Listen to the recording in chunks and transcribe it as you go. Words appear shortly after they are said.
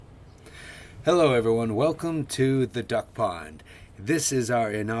Hello, everyone. Welcome to the Duck Pond. This is our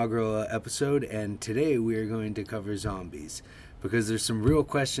inaugural episode, and today we are going to cover zombies because there's some real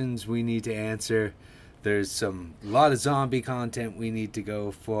questions we need to answer. There's a lot of zombie content we need to go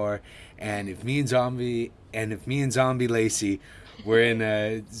for, and if me and Zombie Lacey were in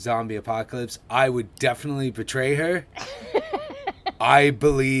a zombie apocalypse, I would definitely betray her. I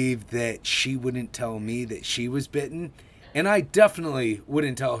believe that she wouldn't tell me that she was bitten. And I definitely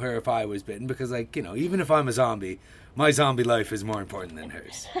wouldn't tell her if I was bitten because, even if I'm a zombie, my zombie life is more important than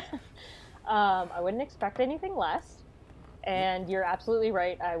hers. I wouldn't expect anything less. And you're absolutely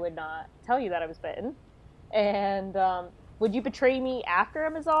right. I would not tell you that I was bitten. And would you betray me after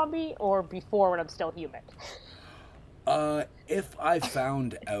I'm a zombie or before when I'm still human? If I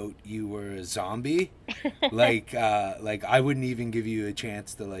found out you were a zombie, I wouldn't even give you a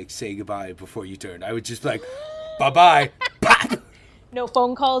chance to say goodbye before you turned. I would just be like, bye-bye. Pop! No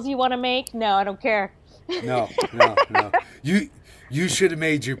phone calls you want to make? No, I don't care. No. You should have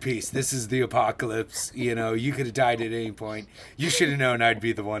made your peace. This is the apocalypse. You could have died at any point. You should have known I'd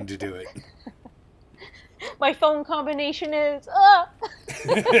be the one to do it. My phone combination is...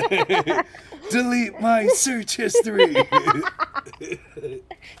 Delete my search history.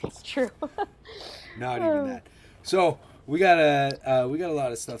 It's true. Not even that. So... We got a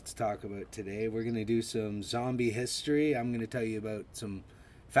lot of stuff to talk about today. We're going to do some zombie history. I'm going to tell you about some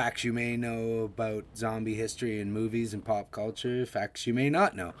facts you may know about zombie history in movies and pop culture, facts you may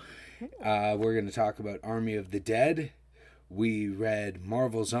not know. We're going to talk about Army of the Dead. We read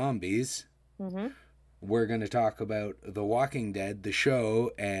Marvel Zombies. Mm-hmm. We're going to talk about The Walking Dead, the show,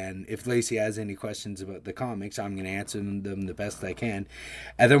 and if Lacey has any questions about the comics, I'm going to answer them the best I can.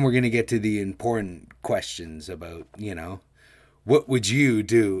 And then we're going to get to the important questions about, what would you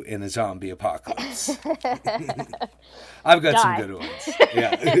do in a zombie apocalypse? I've got some good ones.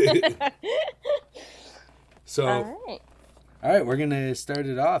 Yeah. So, all right, we're going to start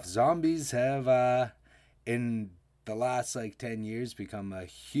it off. Zombies have, in the last 10 years become a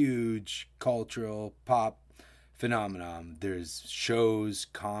huge cultural pop phenomenon. There's shows,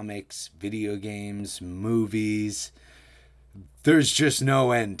 comics, video games, movies. There's just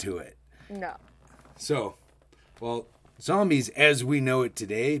no end to it. No. So, zombies as we know it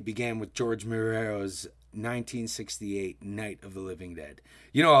today began with George Romero's 1968 Night of the Living Dead.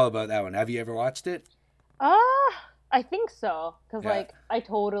 You know all about that one. Have you ever watched it? I think so, because I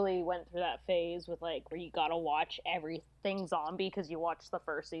totally went through that phase with where you gotta watch everything zombie because you watched the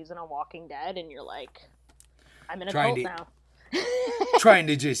first season of Walking Dead and you're like, I'm in a cult now. Trying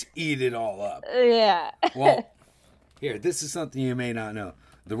to just eat it all up. Yeah. Well, here, this is something you may not know.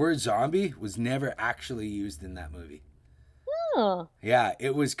 The word zombie was never actually used in that movie. Oh. Yeah,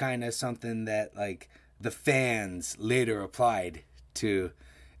 it was kind of something that the fans later applied to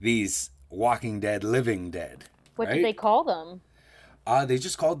these Walking Dead, Living Dead. What did they call them? They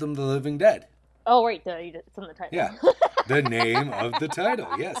just called them the Living Dead. Oh, right. It's in the title. Yeah. The name of the title.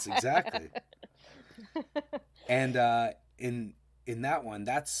 Yes, exactly. And in that one,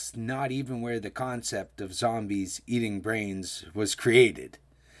 that's not even where the concept of zombies eating brains was created.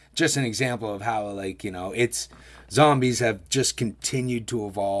 Just an example of how, it's zombies have just continued to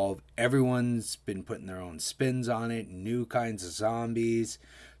evolve. Everyone's been putting their own spins on it, new kinds of zombies.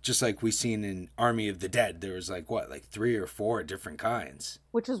 Just like we seen in Army of the Dead, there was 3 or 4 different kinds.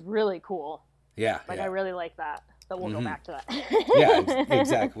 Which is really cool. Yeah. I really like that. But we'll go back to that. Yeah,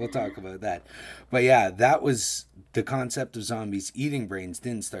 exactly. We'll talk about that. But yeah, that was the concept of zombies eating brains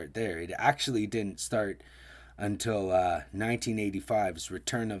didn't start there. It actually didn't start until 1985's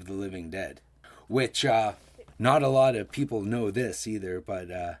Return of the Living Dead, which not a lot of people know this either, but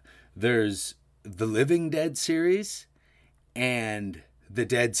there's the Living Dead series and the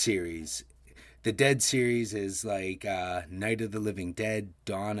Dead series. The Dead series is Night of the Living Dead,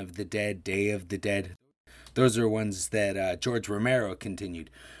 Dawn of the Dead, Day of the Dead. Those are ones that George Romero continued.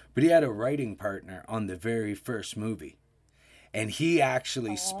 But he had a writing partner on the very first movie. And he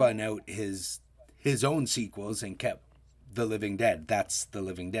actually spun out his own sequels and kept The Living Dead. That's the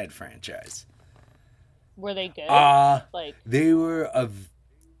Living Dead franchise. Were they good? They were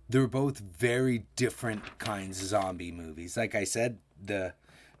both very different kinds of zombie movies. Like I said, the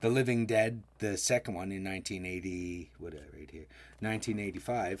Living Dead, the second one in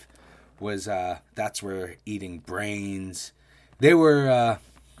 1985 was that's where eating brains. They were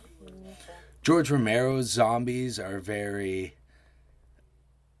George Romero's zombies are very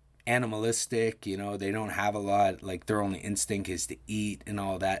animalistic, they don't have a lot, their only instinct is to eat and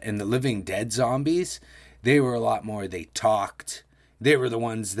all that. And the Living Dead zombies, they were a lot more, they talked. They were the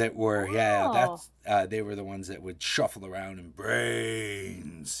ones that were, they were the ones that would shuffle around in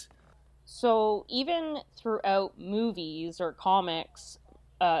brains. So even throughout movies or comics,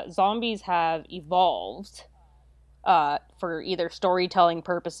 zombies have evolved for either storytelling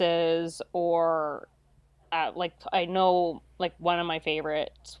purposes or like I know like one of my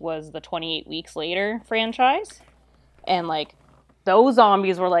favorites was the 28 Weeks Later franchise, and like those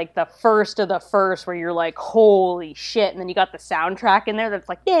zombies were like the first of the first where you're like holy shit, and then you got the soundtrack in there that's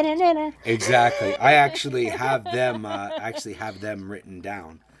like da-da-da-da. Exactly. I actually have them written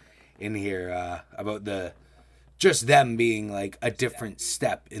down in here about the just them being like a different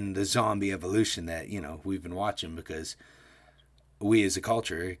step in the zombie evolution that, you know, we've been watching, because we as a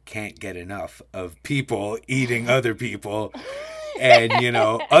culture can't get enough of people eating other people and, you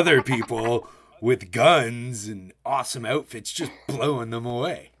know, other people with guns and awesome outfits just blowing them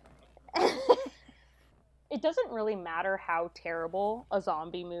away. It doesn't really matter how terrible a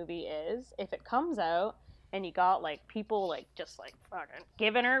zombie movie is. If it comes out and you got like people like just like fucking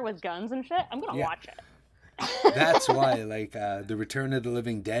giving her with guns and shit, I'm gonna watch it. That's why, like, the Return of the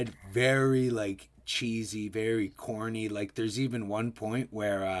Living Dead, very, like, cheesy, very corny. Like, there's even one point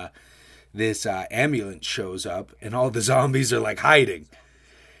where this ambulance shows up and all the zombies are, like, hiding.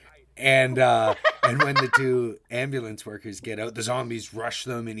 And when the two ambulance workers get out, the zombies rush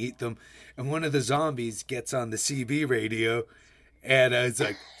them and eat them. And one of the zombies gets on the CB radio and it's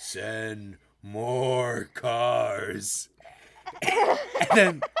like, send more cars.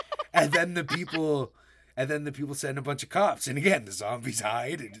 And then the people send a bunch of cops, and again the zombies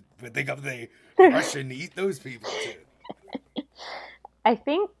hide, but they rush and eat those people too. I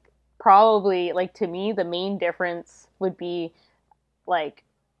think probably like to me the main difference would be like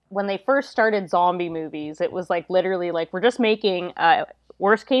when they first started zombie movies, it was like literally like we're just making a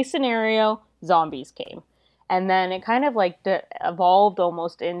worst case scenario, zombies came. And then it kind of like evolved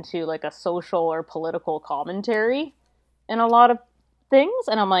almost into like a social or political commentary in a lot of things.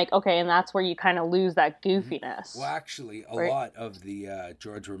 And I'm like, okay, and that's where you kind of lose that goofiness. Well, actually, a lot of the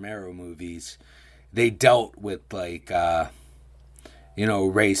George Romero movies, they dealt with like, you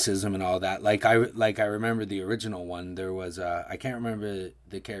know, racism and all that. Like I remember the original one. There was I can't remember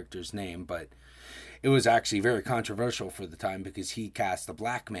the character's name, but it was actually very controversial for the time because he cast a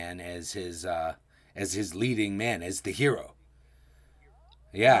black man as his leading man, as the hero.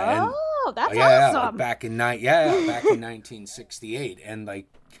 Yeah. That's awesome. Like back in 1968, and like,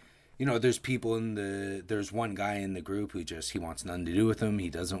 you know, there's one guy in the group who he wants nothing to do with him.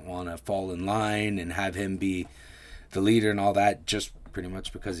 He doesn't want to fall in line and have him be the leader and all that, just pretty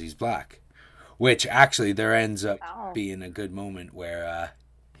much because he's black. Which actually there ends up being a good moment where,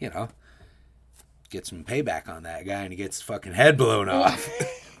 you know, get some payback on that guy and he gets his fucking head blown off.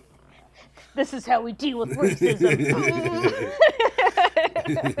 This is how we deal with racism.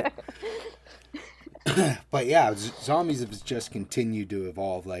 But yeah, zombies have just continued to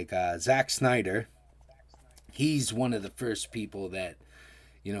evolve. Like Zack Snyder, he's one of the first people that,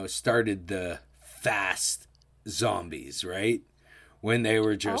 you know, started the fast zombies, right? When they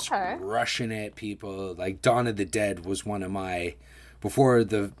were just rushing at people. Like Dawn of the Dead was one of my, before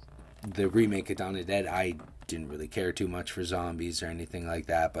the remake of Dawn of the Dead, I didn't really care too much for zombies or anything like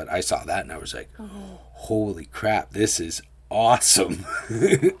that, but I saw that and I was like, holy crap, this is awesome.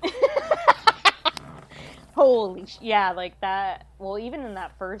 Yeah, like that. Well, even in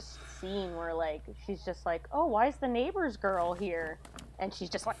that first scene where like she's just like, oh, why is the neighbor's girl here? And she's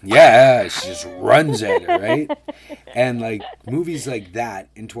just like, yeah, she just runs at her, right? And like movies like that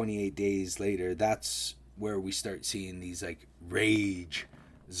in 28 Days Later, that's where we start seeing these like rage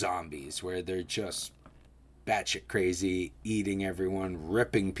zombies where they're just batshit crazy, eating everyone,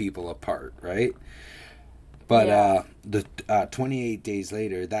 ripping people apart, right? But the 28 Days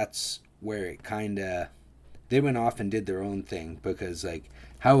Later, that's where it kind of, they went off and did their own thing, because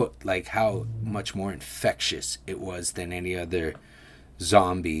how much more infectious it was than any other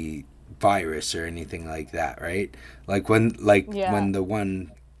zombie virus or anything like that, right? Like when the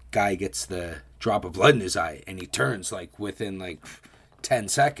one guy gets the drop of blood in his eye and he turns like within like 10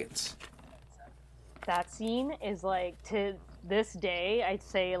 seconds. That scene is like, to this day, I'd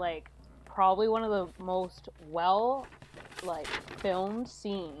say like probably one of the most like filmed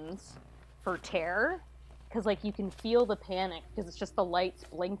scenes for terror, because like you can feel the panic because it's just the lights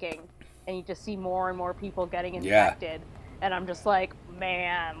blinking and you just see more and more people getting infected. And I'm just like,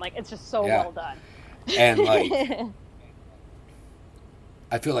 man, like it's just so well done. And like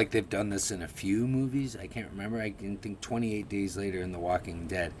I feel like they've done this in a few movies. I can't remember. I can think 28 Days Later in The Walking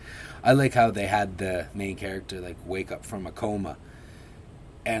Dead. I like how they had the main character like wake up from a coma,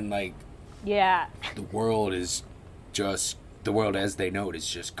 and like the world as they know it is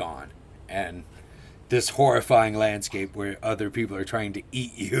just gone, and this horrifying landscape where other people are trying to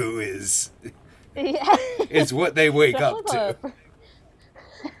eat you is what they wake up to.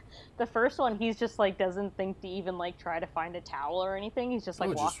 The first one, he's just like doesn't think to even like try to find a towel or anything. He's just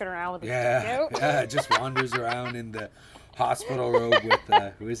like walking around with a stick out. Yeah, just wanders around in the hospital robe with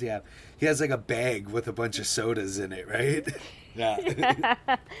who does he have? He has like a bag with a bunch of sodas in it, right? Yeah.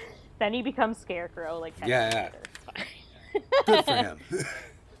 Then he becomes Scarecrow like 10 years later. Good for him.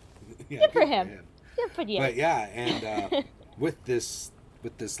 Good for him. Good for you. But yeah, and with this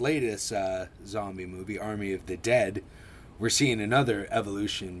latest zombie movie, Army of the Dead, we're seeing another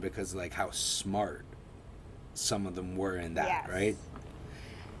evolution because like how smart some of them were in that, right?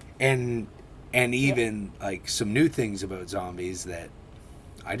 And even like some new things about zombies that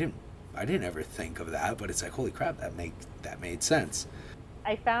I didn't ever think of that, but it's like, holy crap, that made sense.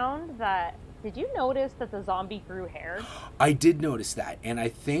 I found that. Did you notice that the zombie grew hair? I did notice that, and I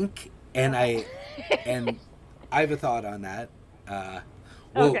think, and I have a thought on that.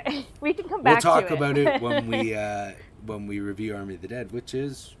 Okay, we can come back. We'll talk about it when we review Army of the Dead, which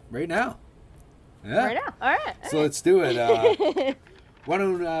is right now. Yeah. Right now. All right. So let's do it. Why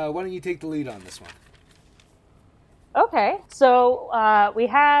don't you take the lead on this one? Okay, so we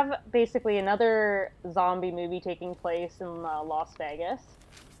have basically another zombie movie taking place in Las Vegas.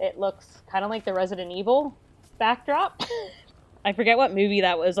 It looks kind of like the Resident Evil backdrop. I forget what movie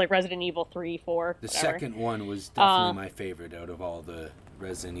that was, like Resident Evil 3, 4, The whatever. second one was definitely my favorite out of all the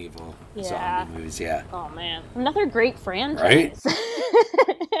Resident Evil zombie movies, Oh, man. Another great franchise.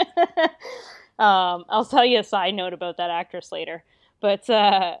 Right? I'll tell you a side note about that actress later. But,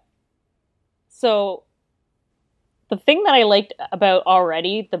 so, the thing that I liked about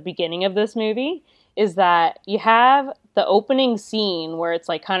already the beginning of this movie is that you have the opening scene where it's,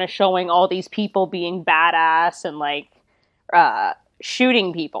 like, kind of showing all these people being badass and, like,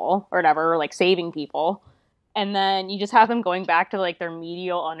 shooting people or whatever, or like saving people, and then you just have them going back to like their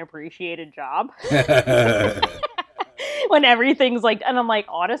medial unappreciated job when everything's like, and I'm like,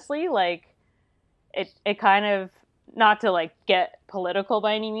 honestly, like it kind of, not to like get political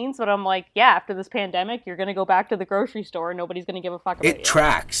by any means, but I'm like, yeah, after this pandemic you're gonna go back to the grocery store and nobody's gonna give a fuck about it.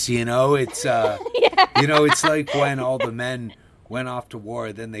 Tracks, you know. It's you know, it's like when all the men went off to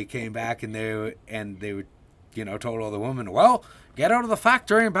war, then they came back and they would, you know, told all the women, well, get out of the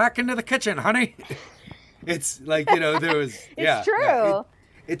factory and back into the kitchen, honey. It's like, you know, there was... It's true. Yeah,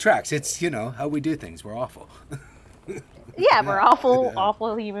 it tracks. It's, you know, how we do things. We're awful. We're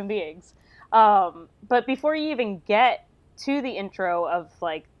awful human beings. But before you even get to the intro of,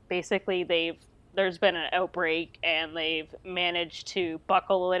 like, basically there's been an outbreak and they've managed to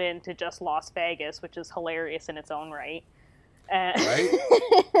buckle it into just Las Vegas, which is hilarious in its own right.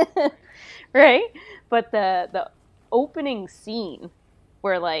 Right? Right? But the opening scene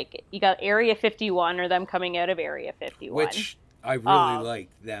where, like, you got Area 51 or them coming out of Area 51. Which I really like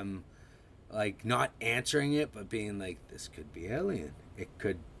them, like, not answering it, but being like, this could be alien. It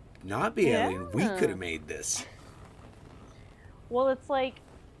could not be alien. We could have made this. Well, it's like,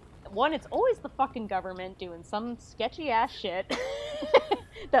 one, it's always the fucking government doing some sketchy-ass shit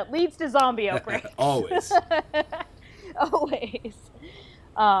that leads to zombie outbreaks. Always. Always.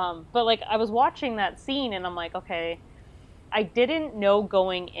 But like I was watching that scene and I'm like, okay, I didn't know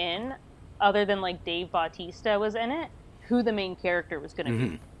going in, other than like Dave Bautista was in it, who the main character was going to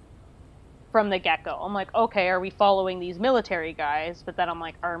be from the get-go. I'm like, okay, are we following these military guys? But then I'm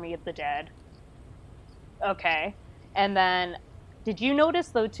like, Army of the Dead. Okay. And then, did you notice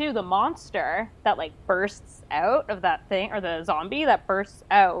though too, the monster that like bursts out of that thing, or the zombie that bursts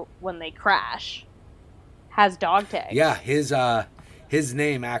out when they crash, has dog tags. Yeah, his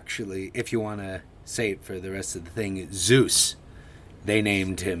name actually, if you want to say it for the rest of the thing, is Zeus. They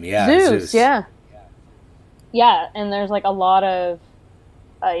named him, Zeus. Yeah, and there's like a lot of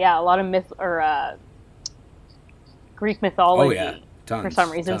myth or Greek mythology Tons, for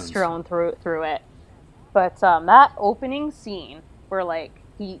some reason strewn through it. But that opening scene where like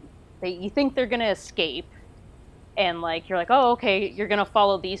you think they're gonna escape, and like you're like, oh okay, you're gonna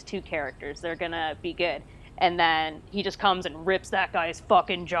follow these two characters, they're gonna be good. And then he just comes and rips that guy's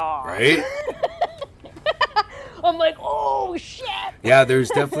fucking jaw. Right? I'm like, oh, shit! Yeah, there's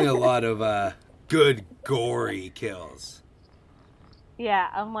definitely a lot of good, gory kills. Yeah,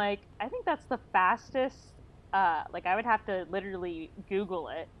 I'm like, I think that's the fastest, like, I would have to literally Google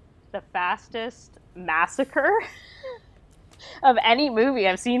it, the fastest massacre of any movie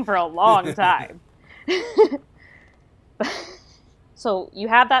I've seen for a long time. So, you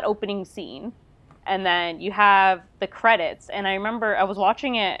have that opening scene. And then you have the credits. And I remember I was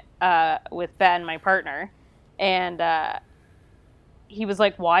watching it with Ben, my partner. And he was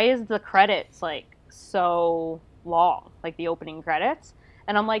like, why is the credits, like, so long, like the opening credits.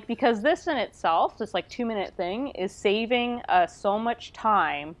 And I'm like, because this in itself, this like 2-minute thing, is saving us so much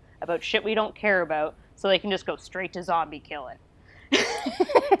time about shit we don't care about, so they can just go straight to zombie killing.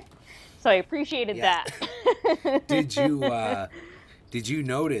 So I appreciated that. Did you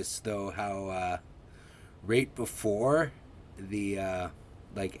notice though how right before the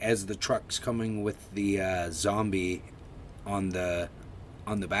like as the truck's coming with the zombie on the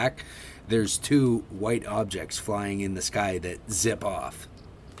back, there's 2 white objects flying in the sky that zip off.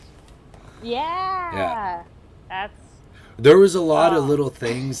 Yeah. There was a lot of little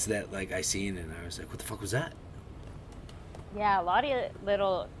things that like I seen and I was like, what the fuck was that? Yeah, a lot of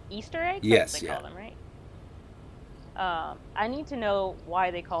little Easter eggs. Yes, they call them, right? I need to know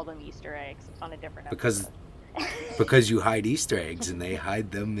why they call them Easter eggs on a different episode. Because you hide Easter eggs and they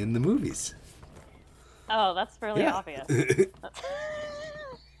hide them in the movies. Oh, that's fairly obvious.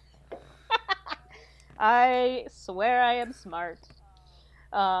 I swear I am smart.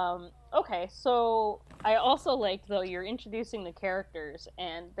 Okay, so I also like, though, you're introducing the characters,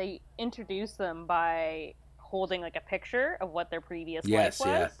 and they introduce them by holding like a picture of what their previous life was.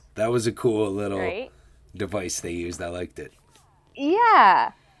 Yeah, that was a cool little device they used. I liked it.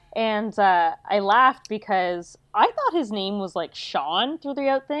 Yeah, and I laughed because I thought his name was like Sean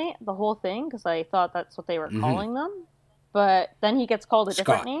throughout the whole thing, because I thought that's what they were calling them. But then he gets called a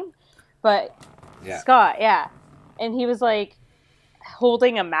different name. But Scott, and he was like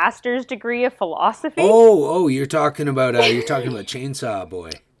holding a master's degree of philosophy. Oh, you're talking about Chainsaw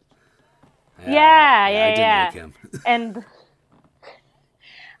Boy. I didn't like him. And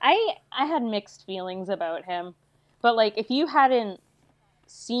I had mixed feelings about him, but like if you hadn't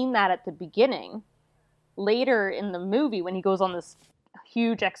seen that at the beginning, later in the movie when he goes on this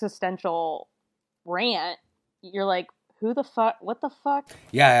huge existential rant, you're like, who the fuck? What the fuck?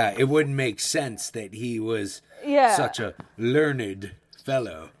 Yeah, it wouldn't make sense that he was such a learned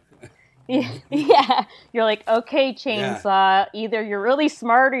fellow. Yeah, you're like, okay, Chainsaw, either you're really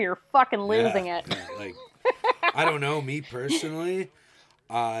smart or you're fucking losing it. Yeah, like, I don't know, me personally,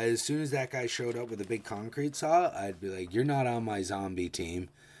 as soon as that guy showed up with a big concrete saw, I'd be like, you're not on my zombie team.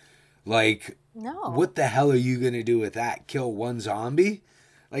 Like, no. What the hell are you going to do with that? Kill one zombie?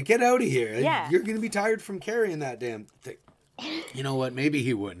 Like, get out of here. Yeah. You're going to be tired from carrying that damn thing. You know what? Maybe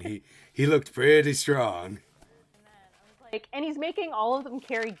he wouldn't. He looked pretty strong. Like, and he's making all of them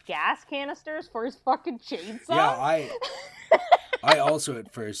carry gas canisters for his fucking chainsaw. Yeah, I also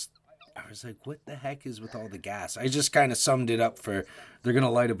at first, I was like, what the heck is with all the gas? I just kind of summed it up for, they're going to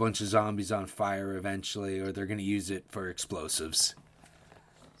light a bunch of zombies on fire eventually, or they're going to use it for explosives.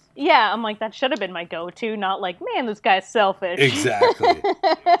 Yeah, I'm like, that should have been my go-to, not like, man, this guy's selfish. Exactly.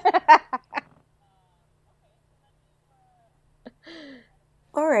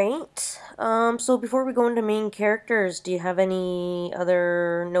 All right. So before we go into main characters, do you have any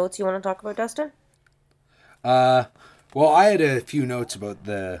other notes you want to talk about, Dustin? Well, I had a few notes about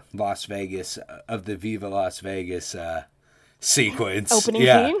the Las Vegas, of the Viva Las Vegas sequence. Opening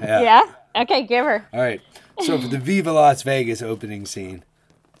scene? Yeah. Okay, give her. All right. So for the Viva Las Vegas opening scene,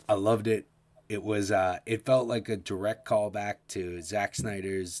 I loved it. It was, it felt like a direct callback to Zack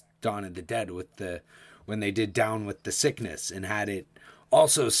Snyder's Dawn of the Dead when they did Down with the Sickness and had it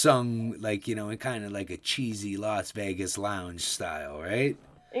also sung like, you know, in kind of like a cheesy Las Vegas lounge style, right?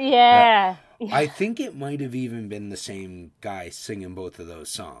 Yeah. I think it might have even been the same guy singing both of those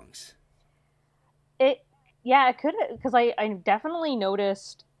songs. It could have, because I definitely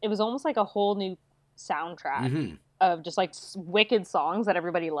noticed it was almost like a whole new soundtrack of just like wicked songs that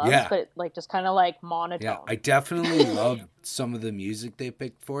everybody loves, but like just kind of like monotone. Yeah, I definitely loved some of the music they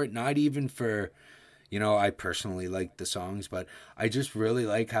picked for it. Not even for, you know, I personally like the songs, but I just really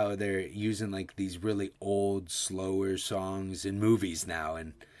like how they're using like these really old, slower songs in movies now,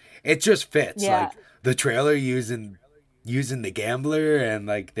 and it just fits. Yeah. Like the trailer using The Gambler, and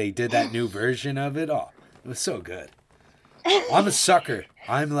like they did that new version of it. Oh, it was so good. I'm a sucker.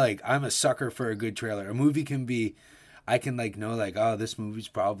 I'm a sucker for a good trailer. A movie can be, I can like know like, oh, this movie's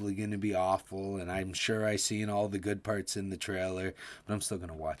probably going to be awful, and I'm sure I seen all the good parts in the trailer, but I'm still going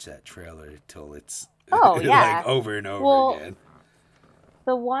to watch that trailer till it's like over and over again.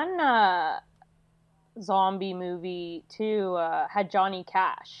 The one zombie movie too had Johnny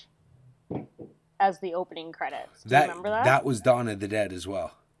Cash as the opening credits. Do you remember that? That was Dawn of the Dead as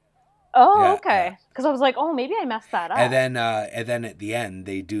well. Oh, yeah, okay. Because I was like, oh, maybe I messed that up. And then at the end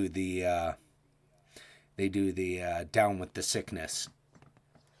they do the Down with the Sickness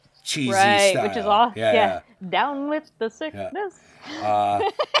cheesy style, which is awesome. Yeah. Down with the Sickness.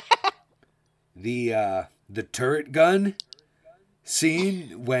 The turret gun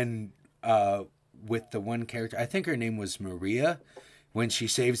scene when with the one character. I think her name was Maria, when she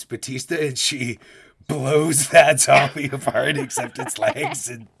saves Batista and she blows that zombie apart except its legs.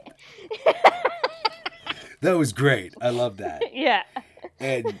 And that was great. I love that. Yeah.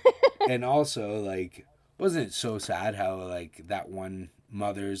 And also, like, wasn't it so sad how, like, that one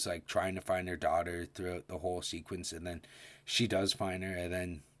mother's, like, trying to find her daughter throughout the whole sequence, and then she does find her, and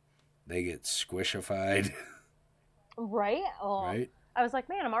then they get squishified. Right? Oh, Right? I was like,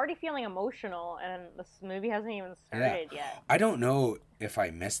 man, I'm already feeling emotional, and this movie hasn't even started yet. I don't know if I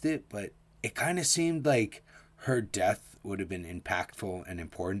missed it, but it kind of seemed like her death would have been impactful and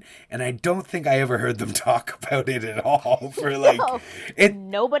important, and I don't think I ever heard them talk about it at all. For like,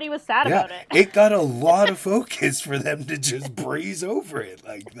 Nobody was sad about it. It got a lot of focus for them to just breeze over it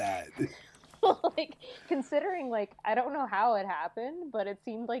like that. Like, considering, like, I don't know how it happened, but it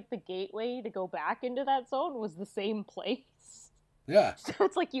seemed like the gateway to go back into that zone was the same place. Yeah. So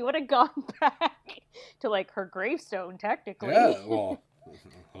it's like you would have gone back to, like, her gravestone, technically. Yeah, well,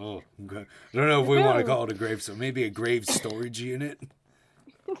 I don't know if we want to call it a gravestone. Maybe a grave storage unit.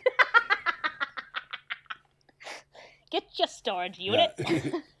 Get your storage unit.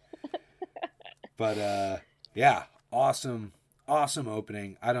 Yeah. But, yeah, awesome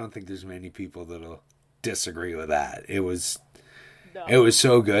opening. I don't think there's many people that'll disagree with that. It was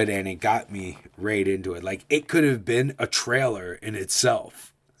so good, and it got me right into it. Like, it could have been a trailer in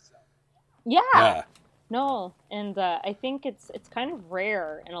itself. Yeah. No, and I think it's kind of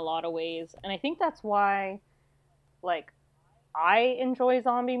rare in a lot of ways, and I think that's why, like, I enjoy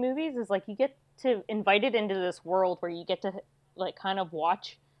zombie movies, is, like, you get to invited into this world where you get to, like, kind of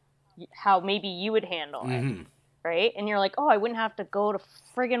watch how maybe you would handle it, right? And you're like, oh, I wouldn't have to go to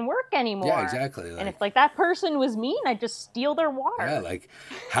friggin' work anymore. Yeah, exactly. Like, and if, like, that person was mean, I'd just steal their water. Yeah, like,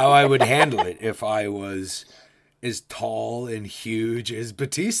 how I would handle it if I was as tall and huge as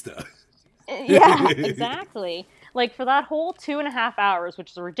Batista. Yeah, exactly. Like, for that whole 2.5 hours,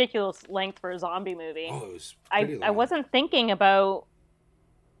 which is a ridiculous length for a zombie movie, Oh, it was pretty long. I wasn't thinking about,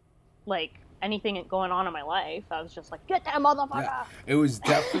 like, anything going on in my life. I was just like, get that motherfucker! Yeah, it was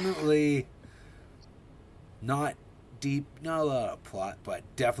definitely not deep, not a lot of plot, but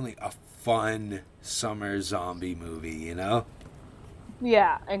definitely a fun summer zombie movie, you know?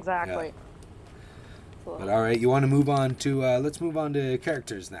 Yeah, exactly. Yeah. But all right, you want to move on to, let's move on to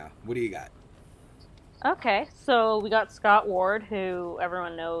characters now. What do you got? Okay, so we got Scott Ward, who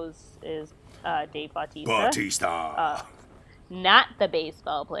everyone knows is Dave Bautista. Not the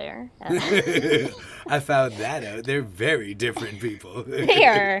baseball player. I found that out. They're very different people. They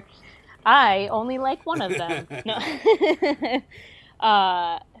are. I only like one of them. No.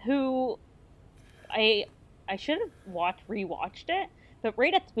 Who I should have rewatched it, but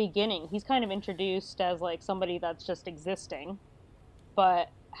right at the beginning, he's kind of introduced as, like, somebody that's just existing, but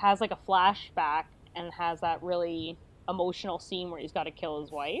has, like, a flashback and has that really emotional scene where he's got to kill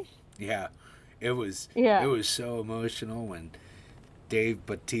his wife. Yeah. It was so emotional when Dave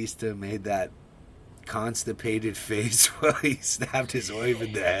Bautista made that constipated face while he stabbed his wife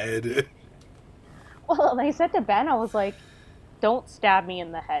in the head. Well, I said to Ben, I was like, don't stab me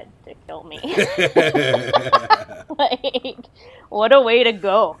in the head to kill me. Like, what a way to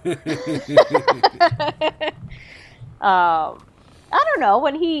go. I don't know,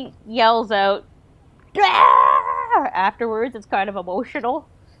 when he yells out afterwards, it's kind of emotional.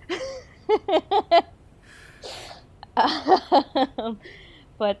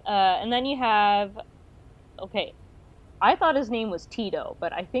 But and then you have, okay, I thought his name was Tito,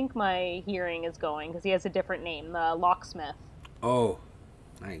 but I think my hearing is going because he has a different name, the locksmith. Oh,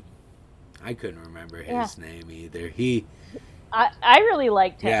 I couldn't remember his name either. I really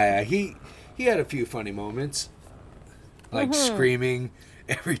liked him. Yeah, he had a few funny moments, like screaming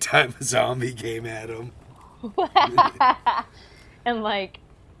every time a zombie came at him. And, like,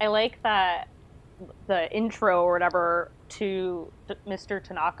 I like that the intro or whatever to Mr.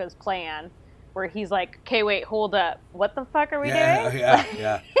 Tanaka's plan, where he's like, okay, wait, hold up. What the fuck are we doing?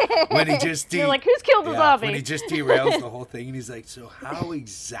 Yeah. When he just... You're like, who's killed the zombie? When he just derails the whole thing, and he's like, so how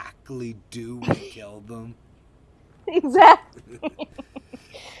exactly do we kill them? Exactly.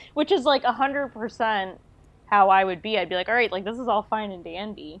 Which is, like, 100% how I would be. I'd be like, all right, like, this is all fine and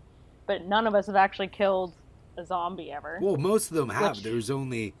dandy, but none of us have actually killed a zombie ever. Well, most of them have. There's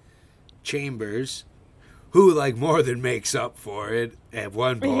only Chambers, who, like, more than makes up for it at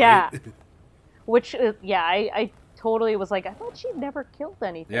one point. Yeah. Which, I totally was like, I thought she'd never killed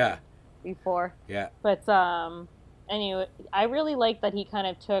anything before. Yeah. But, anyway, I really like that he kind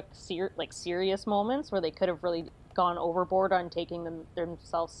of took, serious moments where they could have really gone overboard on taking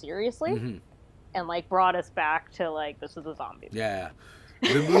themselves seriously. Mm-hmm. And, like, brought us back to, like, this is a zombie. Yeah.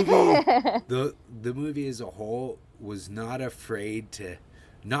 The movie, the movie as a whole was not afraid to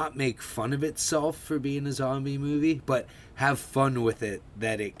not make fun of itself for being a zombie movie, but have fun with it.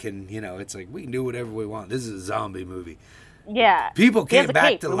 That it can, it's like we can do whatever we want. This is a zombie movie. Yeah. People came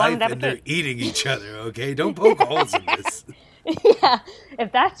back to life and they're eating each other. Okay, don't poke holes in this. Yeah,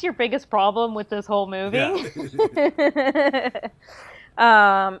 if that's your biggest problem with this whole movie.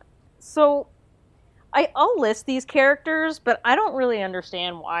 Yeah. So I'll list these characters, but I don't really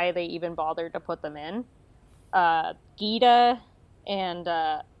understand why they even bothered to put them in. Gita and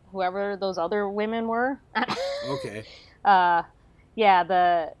whoever those other women were. Okay.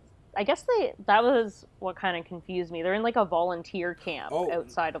 Yeah, I guess that was what kind of confused me. They're in like a volunteer camp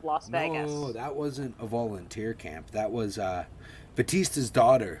outside of Las Vegas. No, that wasn't a volunteer camp. That was Batista's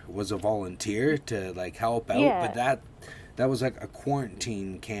daughter was a volunteer to like help out, but that was like a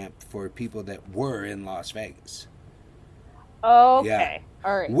quarantine camp for people that were in Las Vegas. Okay. Yeah.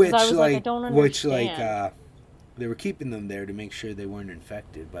 All right. Which I was I don't understand. They were keeping them there to make sure they weren't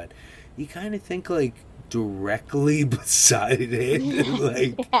infected, but you kind of think like directly beside it,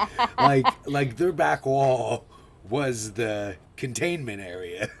 like their back wall was the containment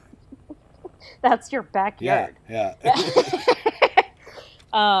area. That's your backyard. Yeah.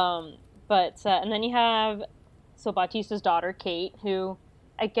 But and then you have Batista's daughter Kate, who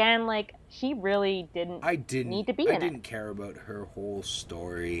again, like, she really didn't need to be in it. I didn't care about her whole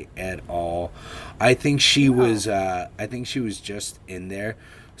story at all. I think she was just in there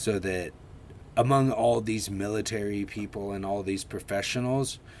so that among all these military people and all these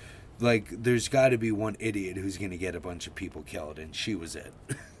professionals, like, there's got to be one idiot who's going to get a bunch of people killed, and she was it.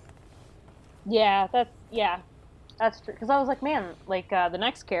 Yeah, that's true. Because I was like, man, like, the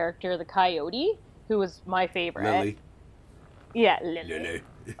next character, the coyote, who was my favorite. Lily. Yeah, Lily.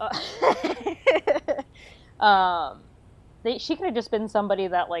 She could have just been somebody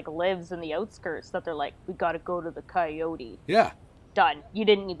that, like, lives in the outskirts, that they're like, we gotta go to the coyote. Yeah. Done. You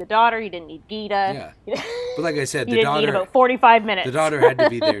didn't need the daughter, you didn't need Gita. Yeah. But like I said, the daughter... You didn't need about 45 minutes. The daughter had to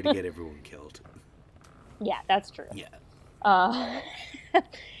be there to get everyone killed. Yeah, that's true. Yeah.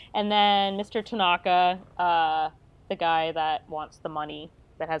 And then Mr. Tanaka, the guy that wants the money,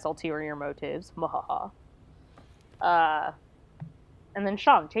 that has ulterior motives. Mahaha. And then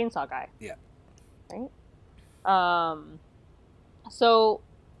Sean, chainsaw guy. Yeah. Right? So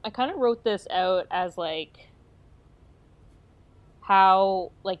I kind of wrote this out as, like,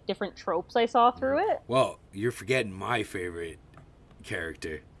 how, like, different tropes I saw through it. Well, you're forgetting my favorite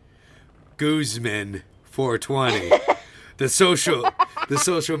character. Guzman 420. the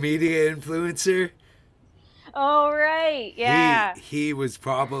social media influencer. Oh, right. Yeah. He was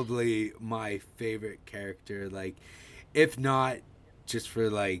probably my favorite character, like, if not just for,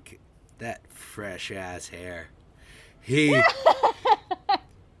 like, that fresh ass hair. He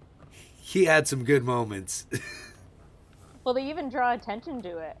had some good moments. Well, they even draw attention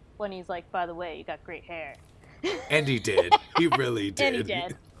to it when he's like, by the way, you got great hair. And he did. He really did. And he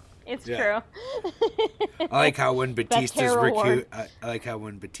did. It's true. I like how when Batista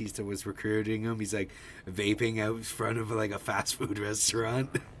was recruiting him, he's like vaping out in front of like a fast food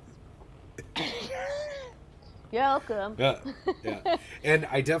restaurant. You're welcome. Yeah. And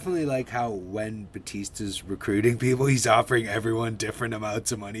I definitely like how when Batista's recruiting people, he's offering everyone different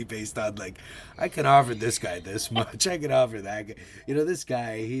amounts of money based on, like, I can offer this guy this much, I can offer that guy. This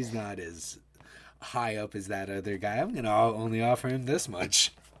guy, he's not as high up as that other guy. I'm going to only offer him this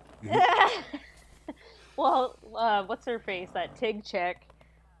much. Well, what's her face? That Tig chick,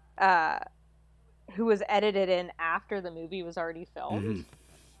 who was edited in after the movie was already filmed.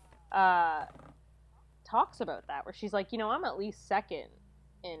 Mm-hmm. Talks about that, where she's like, I'm at least second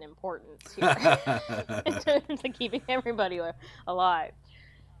in importance here in terms of keeping everybody alive.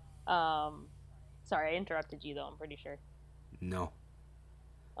 Sorry, I interrupted you though. I'm pretty sure. No.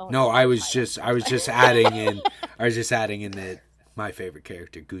 Oh, no, I was just adding in. I was just adding in that my favorite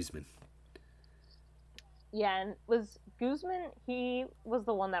character, Guzman. Yeah, and was Guzman? He was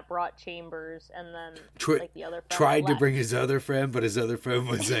the one that brought Chambers, and then like the other friend tried to bring his other friend, but his other friend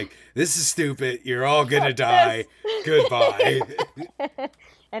was like, "This is stupid. You're all gonna die. Goodbye."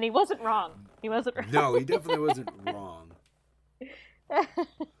 And he wasn't wrong. He wasn't wrong. No, he definitely wasn't wrong.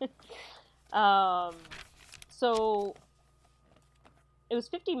 So it was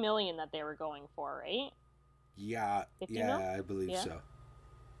 $50 million that they were going for, right? Yeah, I believe so.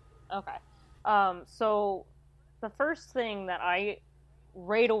 Okay. So the first thing that I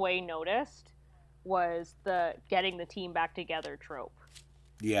right away noticed was the getting the team back together trope.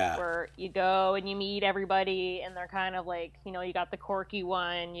 Yeah. Where you go and you meet everybody and they're kind of like, you got the quirky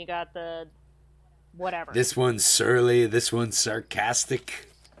one, you got the whatever. This one's surly. This one's sarcastic.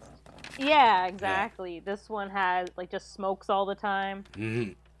 Yeah, exactly. Yeah. This one has like just smokes all the time.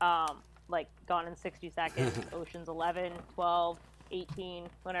 Mm-hmm. Like Gone in 60 Seconds, Ocean's 11, 12, 18,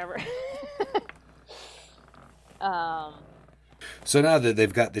 whatever. So now that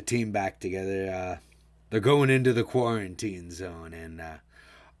they've got the team back together, they're going into the quarantine zone, and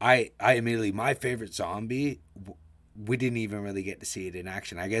I immediately, my favorite zombie, we didn't even really get to see it in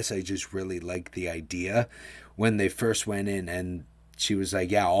action. I guess I just really liked the idea when they first went in, and she was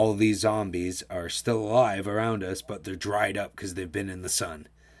like, yeah, all these zombies are still alive around us, but they're dried up because they've been in the sun.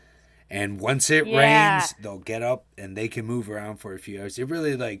 And once it rains, they'll get up and they can move around for a few hours. It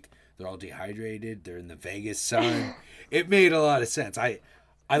really, like, they're all dehydrated. They're in the Vegas sun. It made a lot of sense. I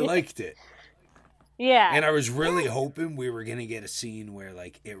liked it. Yeah. And I was really hoping we were going to get a scene where,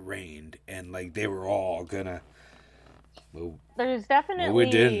 like, it rained and, like, they were all going to... Well, there's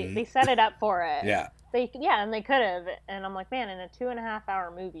definitely... They set it up for it. Yeah. And they could have. And I'm like, man, in a 2.5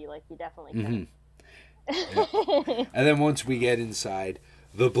 hour movie, like, you definitely could have. Yeah. And then once we get inside,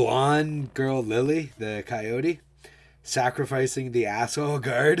 the blonde girl, Lily, the coyote, sacrificing the asshole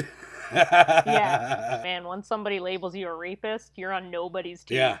guard. Yeah. Man, once somebody labels you a rapist, you're on nobody's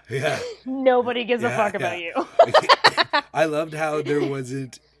team. Yeah. Nobody gives a fuck about you. I loved how there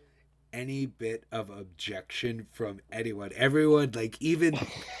wasn't any bit of objection from anyone. Everyone, like, even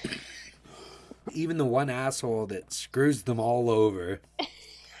the one asshole that screws them all over,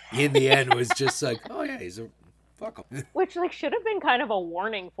 in the end was just like, oh yeah, he's a fuck him. Which, like, should have been kind of a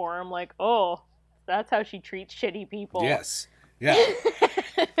warning for him, like, oh, that's how she treats shitty people. Yes. Yeah.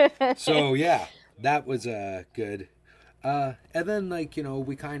 So, yeah, that was good. And then, like, you know,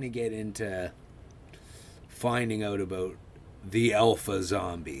 we kind of get into finding out about the alpha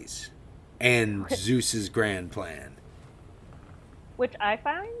zombies and Zeus's grand plan. Which I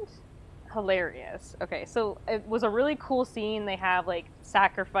find hilarious. Okay, so it was a really cool scene. They have, like,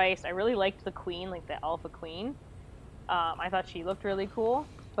 sacrifice. I really liked the queen, like the alpha queen. I thought she looked really cool.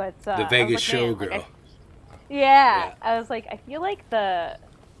 But the Vegas showgirl. Like, yeah, I was like, I feel like the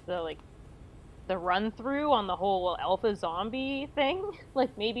run through on the whole alpha zombie thing,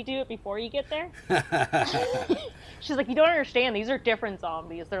 like, maybe do it before you get there. She's like, you don't understand, these are different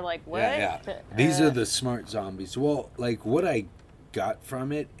zombies. They're like, what? Yeah. These are the smart zombies. Well, like, what I got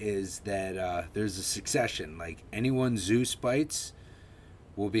from it is that there's a succession. Like, anyone Zeus bites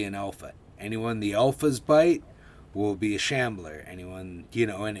will be an alpha. Anyone the alphas bite will be a shambler. Anyone, you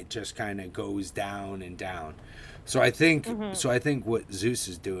know, and it just kind of goes down and down. So I think what Zeus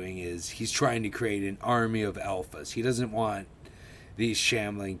is doing is he's trying to create an army of alphas. He doesn't want these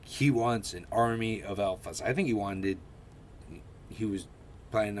shambling. He wants an army of alphas. I think he was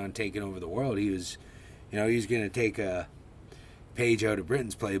planning on taking over the world. He was going to take a page out of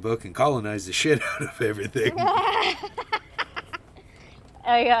Britain's playbook and colonize the shit out of everything.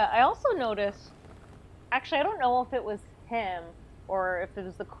 I also noticed, actually, I don't know if it was him or if it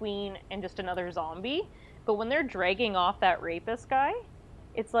was the queen and just another zombie, but when they're dragging off that rapist guy,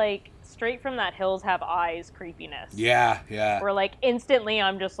 it's like straight from that hills have eyes creepiness. Yeah. Where, like, instantly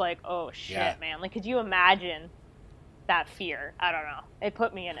I'm just like, oh shit, man. Like, could you imagine that fear? I don't know. It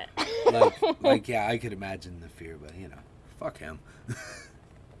put me in it. like, yeah, I could imagine the fear, but, you know, fuck him.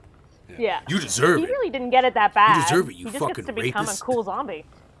 Yeah. You deserve it. He really didn't get it that bad. You deserve it, you fucking fucking rapist. He just gets to become a cool zombie.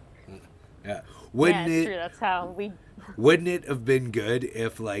 Yeah. It's true. That's how we... Wouldn't it have been good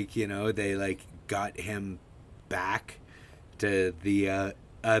if, like, you know, they, like, got him back to the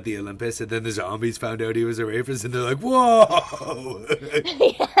Olympus, and then the zombies found out he was a rapist, and they're like, whoa!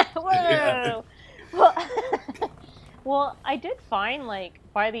 Yeah, whoa! Yeah. Well, I did find, like,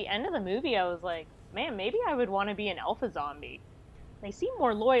 by the end of the movie, I was like, man, maybe I would want to be an alpha zombie. They seem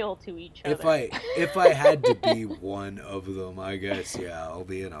more loyal to each other. If I had to be one of them, I guess, yeah, I'll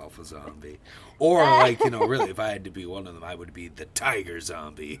be an alpha zombie. Or, like, you know, really, if I had to be one of them, I would be the tiger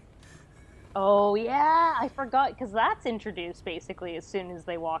zombie. Oh, yeah, I forgot, because that's introduced, basically, as soon as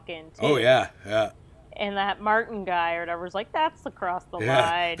they walk in, too. Oh, yeah. And that Martin guy or whatever's like, that's across the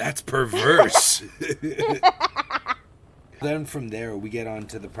line. That's perverse. Then from there, we get on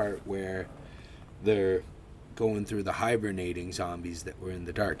to the part where they're going through the hibernating zombies that were in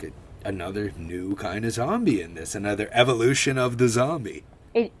the dark. Another new kind of zombie in this. Another evolution of the zombie.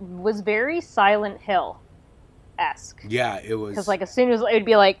 It was very Silent Hill-esque. Yeah, it was. Because, like, as soon as it would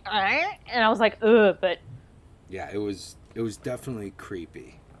be like, and I was like, ugh, but... Yeah, it was definitely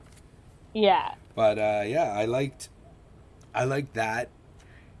creepy. Yeah. But, yeah, I liked that.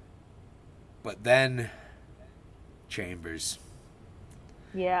 But then, Chambers.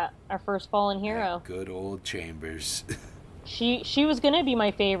 Yeah, our first fallen hero. Yeah, good old Chambers. she was gonna be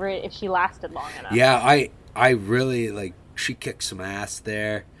my favorite if she lasted long enough. Yeah, I really like. She kicked some ass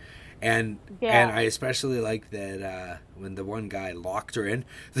there, and I especially like that when the one guy locked her in,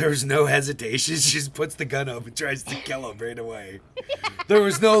 there was no hesitation. She just puts the gun up and tries to kill him right away. There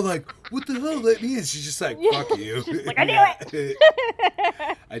was no like, what the hell, let me in. She's just like, fuck you. She's like, I knew it.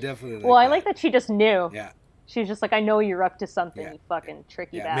 I definitely like well, I that. like that she just knew. Yeah. She was just like, I know you're up to something, you fucking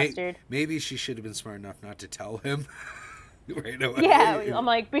tricky bastard. Maybe she should have been smart enough not to tell him right away. Yeah, I'm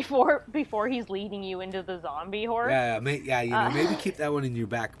like, before he's leading you into the zombie horde. Yeah, maybe keep that one in your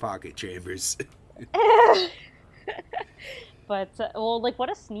back pocket, Chambers. But, well, like, what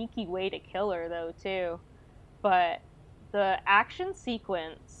a sneaky way to kill her, though, too. But the action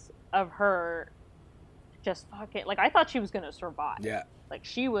sequence of her just fucking, like, I thought she was gonna survive. Yeah. Like,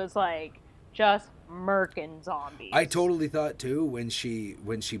 she was, like, just murking zombies. I totally thought, too, when she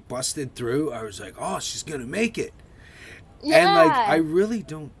busted through, I was like, oh, she's gonna make it. Yeah. And, like, I really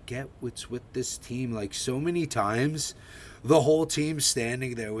don't get what's with this team. Like, so many times, the whole team's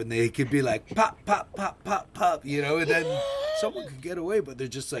standing there when they could be like, pop, pop, pop, pop, pop, you know, and then someone could get away, but they're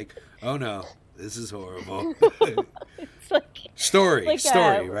just like, oh, no, this is horrible. It's like, story,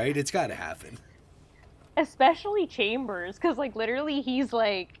 right? It's got to happen. Especially Chambers, because, like, literally he's,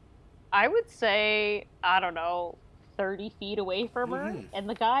 like, I would say, I don't know, 30 feet away from her, and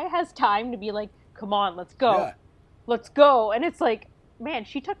the guy has time to be like, come on, let's go. Yeah. Let's go. And it's like, man,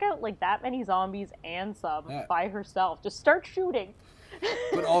 she took out like that many zombies and some by herself. Just start shooting.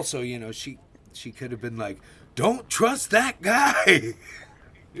 But also, you know, she could have been like, don't trust that guy.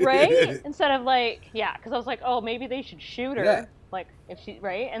 Right? Instead of like, yeah, because I was like, oh, maybe they should shoot her. Yeah. Like, if she,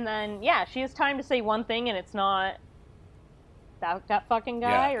 right? And then, yeah, she has time to say one thing and it's not that fucking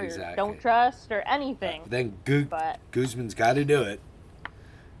guy or don't trust or anything. Then Guzman's got to do it.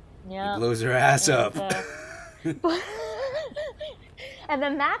 Yeah. He blows her ass up. And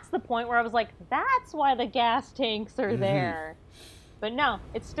then that's the point where I was like, that's why the gas tanks are there. But no,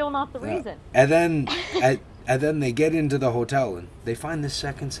 it's still not the reason. And then and then they get into the hotel and they find the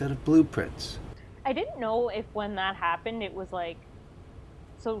second set of blueprints. I didn't know if when that happened it was like,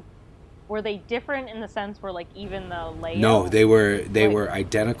 so were they different in the sense where like even the layout? No, they were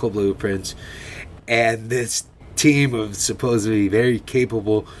identical blueprints, and this team of supposedly very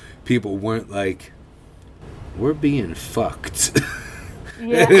capable people weren't like, we're being fucked.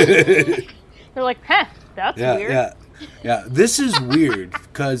 Yeah. They're like, that's weird. Yeah. This is weird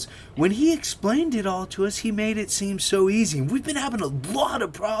because when he explained it all to us, he made it seem so easy. We've been having a lot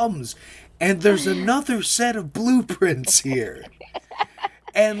of problems, and there's another set of blueprints here.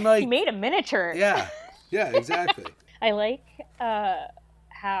 And like, he made a miniature. Yeah, exactly. I like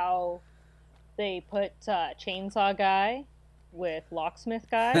how they put chainsaw guy with locksmith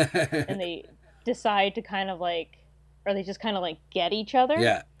guy, and they decide to kind of like, or they just kind of like get each other.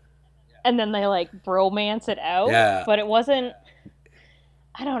 Yeah. And then they like bromance it out. Yeah. But it wasn't,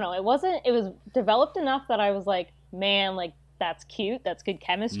 I don't know, it was developed enough that I was like, man, like that's cute. That's good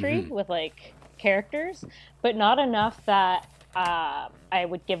chemistry with like characters, but not enough that I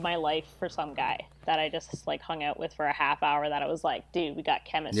would give my life for some guy that I just like hung out with for a half hour that I was like, dude, we got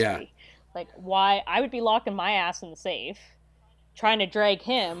chemistry. Yeah. Like why I would be locking my ass in the safe, trying to drag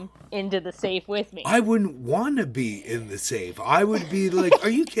him into the safe with me. I wouldn't want to be in the safe. I would be like, are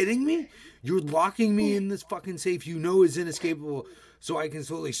you kidding me? You're locking me in this fucking safe you know is inescapable so I can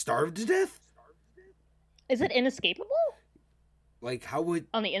slowly starve to death? Is it inescapable? Like, how would...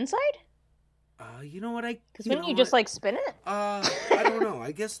 On the inside? You know what, Because wouldn't you just, like, spin it? I don't know.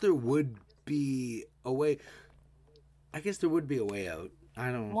 I guess there would be a way... out. I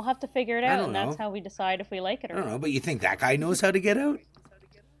don't... We'll have to figure it out, and that's how we decide if we like it or not. I don't know, but you think that guy knows how to get out?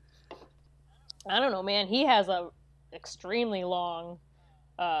 I don't know, man. He has a extremely long,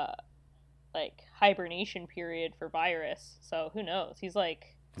 like, hibernation period for virus, so who knows? He's,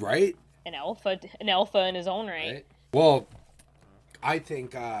 like... Right? An alpha in his own right. Well, I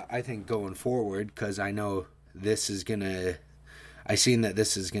think going forward, because I know this is gonna... I seen that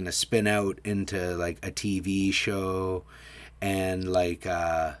this is gonna spin out into, like, a TV show... and like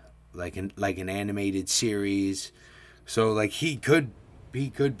an animated series, so like he could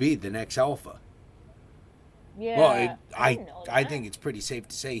be the next Alpha. Yeah. Well, I think it's pretty safe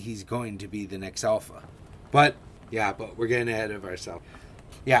to say he's going to be the next Alpha, but we're getting ahead of ourselves.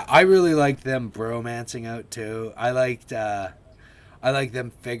 Yeah, I really liked them bromancing out too. I like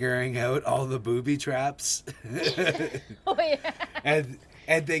them figuring out all the booby traps. Oh yeah. And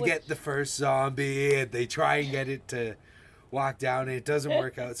they get the first zombie and they try and get it to walk down and it doesn't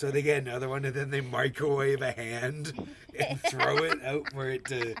work out, so they get another one and then they microwave a hand and throw it out for it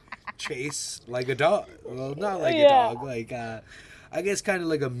to chase like a dog. Well, not like a Yeah. dog. Like, I guess kind of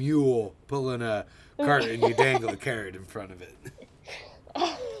like a mule pulling a cart and you dangle a carrot in front of it.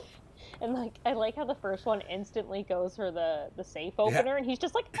 And like, I like how the first one instantly goes for the safe opener, and he's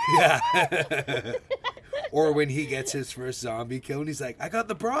just like, Yeah. Or when he gets his first zombie kill, and he's like, I got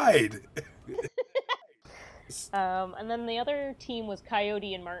the bride. And then the other team was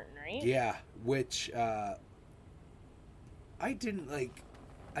Coyote and Martin, right? Yeah, which I didn't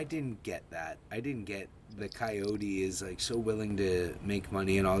get that. I didn't get the Coyote is like so willing to make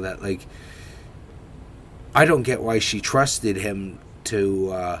money and all that. Like, I don't get why she trusted him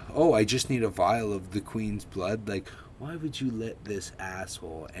to, I just need a vial of the Queen's blood. Like, why would you let this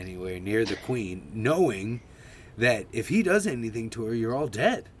asshole anywhere near the Queen, knowing that if he does anything to her, you're all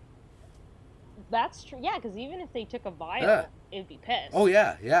dead? That's true. Yeah, because even if they took a vial, it'd be pissed. Oh,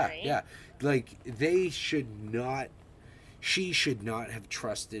 yeah. Right? Like, she should not have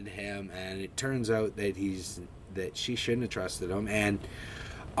trusted him, and it turns out that she shouldn't have trusted him. And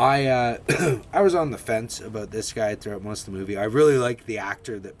I I was on the fence about this guy throughout most of the movie. I really like the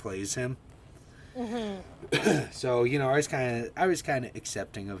actor that plays him. Mm-hmm. So, I was kind of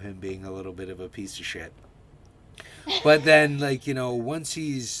accepting of him being a little bit of a piece of shit. But then, like, once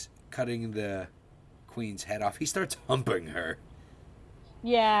he's cutting the Queen's head off, he starts humping her.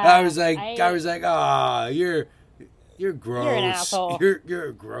 Yeah. I was like, you're gross. You're an asshole. You're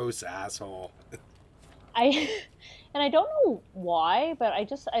a gross asshole. And I don't know why, but I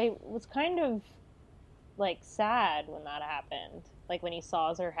was kind of like sad when that happened. Like when he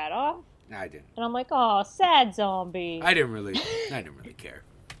saws her head off. I didn't. And I'm like, oh, sad zombie. I didn't really care.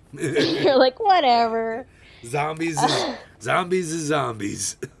 You're like, whatever. Zombies is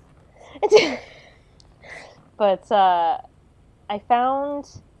zombies. But I found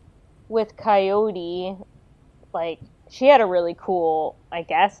with Coyote, like, she had a really cool, I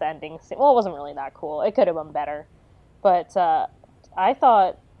guess, ending scene. Well, it wasn't really that cool. It could have been better. But I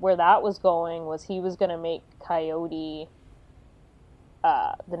thought where that was going was he was going to make Coyote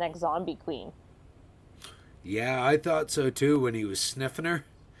the next zombie queen. Yeah, I thought so too when he was sniffing her.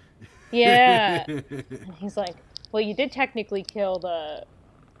 Yeah. He's like, well, you did technically kill the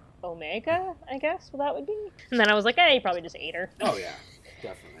Omega, I guess, well, that would be. And then I was like, he probably just ate her. Oh, yeah.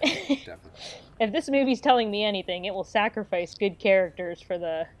 Definitely. If this movie's telling me anything, it will sacrifice good characters for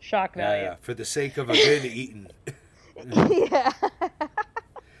the shock value. Yeah, for the sake of a good eating. Yeah.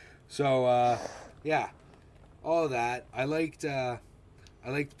 So, yeah, all of that. I liked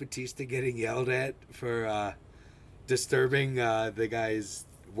Batista getting yelled at for disturbing the guy's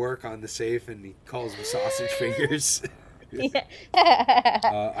work on the safe, and he calls him sausage fingers. Yeah.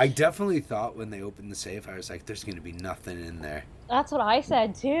 I definitely thought when they opened the safe, I was like, there's going to be nothing in there. That's what I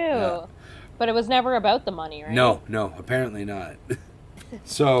said, too. Yeah. But it was never about the money, right? No, apparently not.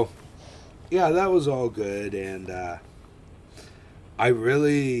 So, yeah, that was all good, and I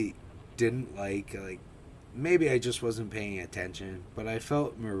really didn't like, maybe I just wasn't paying attention, but I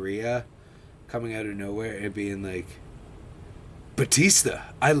felt Maria coming out of nowhere and being like, Batista,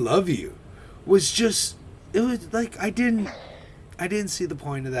 I love you, was just, it was like, I didn't see the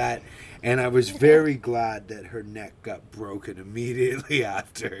point of that, and I was very glad that her neck got broken immediately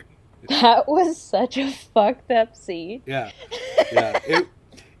after. That was such a fucked up scene. Yeah,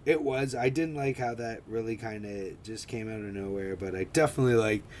 it was. I didn't like how that really kind of just came out of nowhere, but I definitely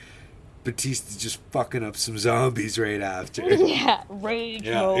like Batista just fucking up some zombies right after. Yeah, rage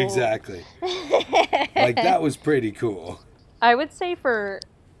mode. Yeah, exactly. Like, that was pretty cool. I would say for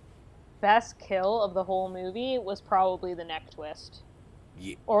best kill of the whole movie was probably the neck twist.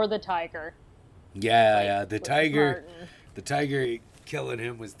 Yeah. Or the tiger. Yeah, the tiger. Martin. The tiger killing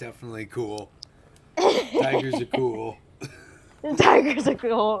him was definitely cool. Tigers are cool. The tigers are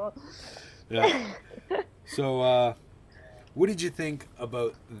cool. Yeah. So, what did you think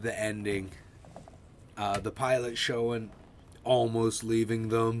about the ending? The pilot showing, almost leaving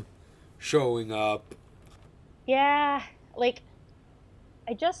them, showing up. Yeah, like,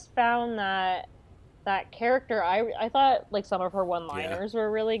 I just found that character, I thought, like, some of her one-liners were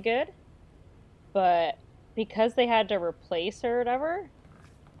really good, but because they had to replace her or whatever,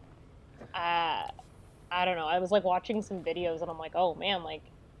 I don't know, I was, like, watching some videos, and I'm like, oh, man, like,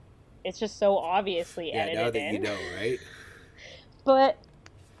 it's just so obviously edited now that in. you know, right? But,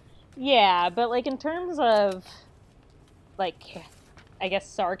 yeah, but, like, in terms of, like, I guess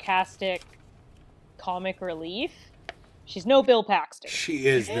sarcastic comic relief, she's no Bill Paxton. She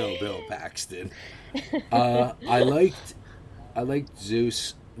is no Bill Paxton. I liked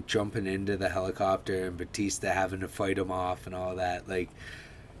Zeus jumping into the helicopter and Batista having to fight him off and all that. Like,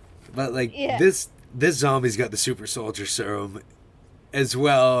 but like this zombie's got the super soldier serum. as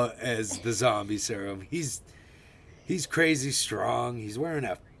well as the zombie serum. He's crazy strong. He's wearing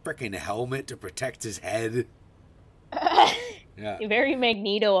a freaking helmet to protect his head. Yeah. Very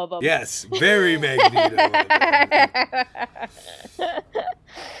Magneto of him. Yes, very Magneto of him.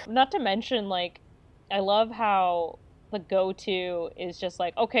 Not to mention, like, I love how the go-to is just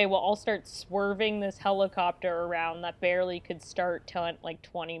like, okay, well, I'll start swerving this helicopter around that barely could start like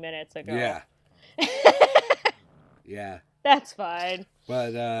 20 minutes ago. Yeah. Yeah. That's fine.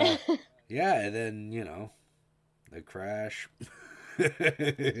 But, yeah, and then, you know, the crash.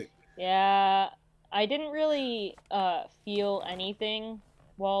 Yeah, I didn't really feel anything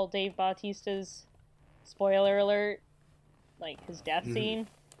while Dave Bautista's, spoiler alert, like his death scene.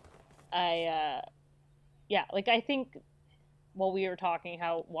 Yeah, like I think while we were talking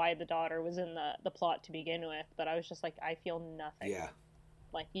why the daughter was in the plot to begin with, but I was just like, I feel nothing. Yeah.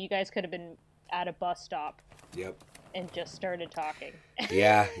 Like, you guys could have been at a bus stop. Yep. And just started talking.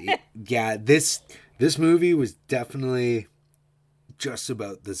 Yeah. This movie was definitely just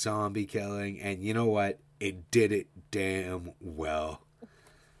about the zombie killing, and you know what? It did it damn well.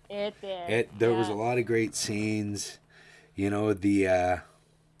 It did. There was a lot of great scenes. You know, the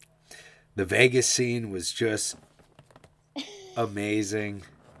Vegas scene was just amazing.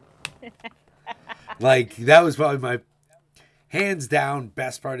 Like, that was probably my hands down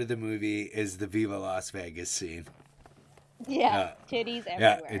best part of the movie is the Viva Las Vegas scene. Yeah, titties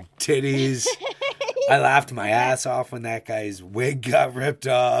everywhere. Yeah, titties. I laughed my ass off when that guy's wig got ripped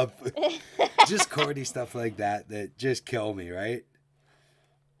off. Just corny stuff like that just kill me, right?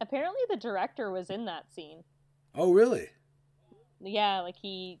 Apparently the director was in that scene. Oh, really? Yeah, like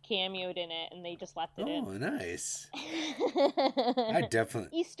he cameoed in it and they just left it in. Oh, nice. I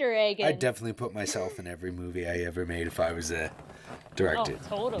definitely... Easter egg. I'd definitely put myself in every movie I ever made if I was a director.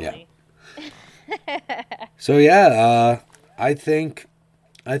 Oh, totally. Yeah. So, yeah, I think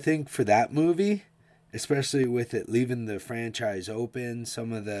for that movie, especially with it leaving the franchise open,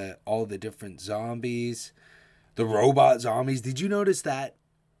 all the different zombies, the robot zombies. Did you notice that?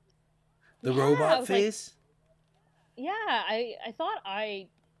 The robot face? Like, yeah, I thought I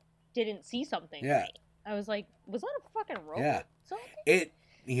didn't see something right. I was like, was that a fucking robot? Yeah.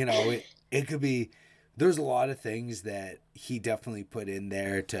 It could be, there's a lot of things that he definitely put in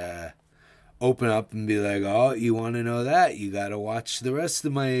there to open up and be like, oh, you want to know that? You got to watch the rest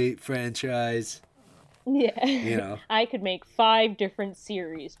of my franchise. Yeah. You know, I could make 5 different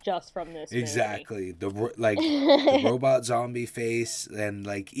series just from this movie. Exactly. The robot zombie face and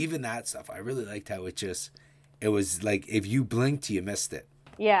like even that stuff. I really liked how it was like if you blinked, you missed it.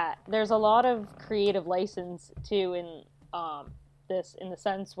 Yeah, there's a lot of creative license too in this, in the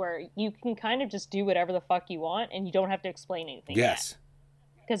sense where you can kind of just do whatever the fuck you want and you don't have to explain anything. Yes.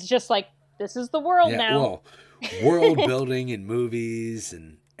 Because it's just like, this is the world now. Well, world building in movies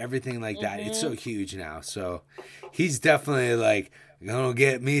and everything like that. It's so huge now. So he's definitely like, gonna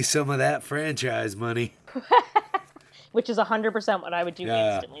get me some of that franchise money. Which is 100% what I would do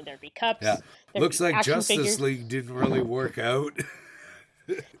instantly. There'd be cups. Yeah. Looks like Justice figures. League didn't really work out.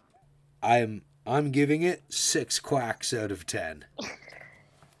 I'm giving it 6 quacks out of 10.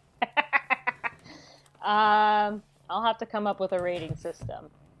 I'll have to come up with a rating system.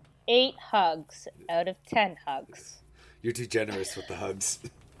 8 hugs out of 10 hugs. You're too generous with the hugs.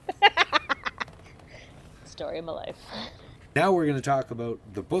 Story of my life. Now we're going to talk about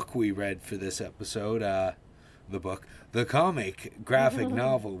the book we read for this episode. The comic graphic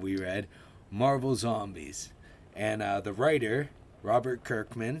novel we read, Marvel Zombies. And the writer, Robert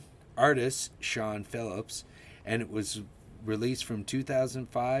Kirkman, artist, Sean Phillips, and it was released from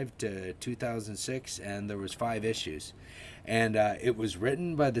 2005 to 2006, and there was 5 issues. And it was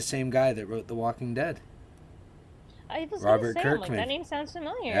written by the same guy that wrote The Walking Dead. I was Robert say, Kirkman. Like, that name sounds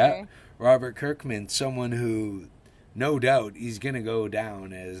familiar. Yeah, Robert Kirkman, someone who, no doubt, he's gonna go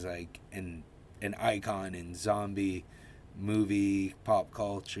down as like an icon in zombie movie, pop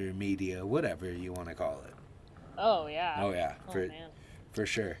culture, media, whatever you want to call it. Oh yeah. Oh yeah, man. For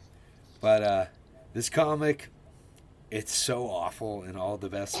sure. But this comic, it's so awful in all the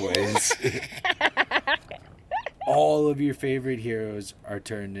best ways. All of your favorite heroes are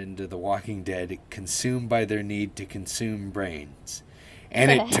turned into the Walking Dead, consumed by their need to consume brains.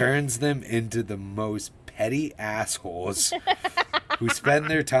 And it turns them into the most petty assholes who spend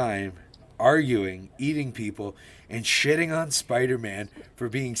their time arguing, eating people, and shitting on Spider-Man for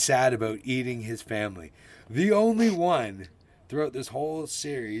being sad about eating his family. The only one throughout this whole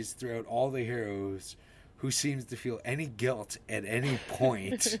series, throughout all the heroes, who seems to feel any guilt at any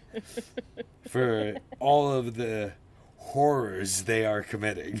point for all of the horrors they are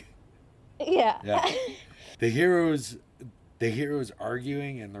committing. Yeah. The heroes, the heroes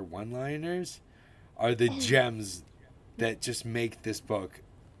arguing and their one-liners are the gems that just make this book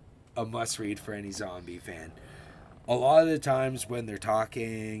a must-read for any zombie fan. A lot of the times when they're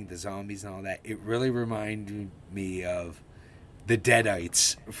talking, the zombies and all that, it really reminded me of the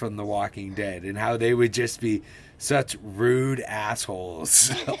Deadites from The Walking Dead and how they would just be such rude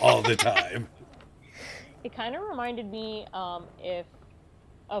assholes all the time. It kind of reminded me of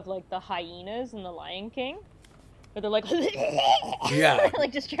like the hyenas in The Lion King, where they're like, yeah,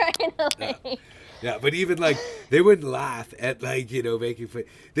 like just trying to like. Yeah, but even like they wouldn't laugh at like making fun.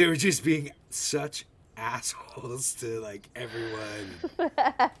 They were just being such assholes to like everyone.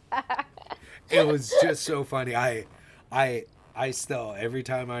 It was just so funny. I still, every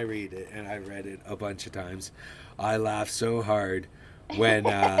time I read it, and I read it a bunch of times, I laugh so hard when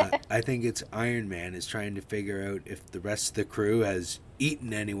I think it's Iron Man is trying to figure out if the rest of the crew has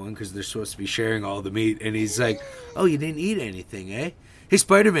eaten anyone because they're supposed to be sharing all the meat, and he's like, "Oh, you didn't eat anything, eh? Hey,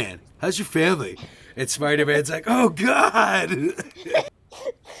 Spider-Man, how's your family?" And Spider-Man's like, "Oh God."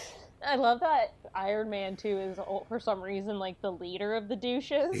 I love that Iron Man 2 is, for some reason, like the leader of the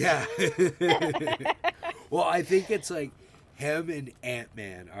douches. Yeah. Well, I think it's like him and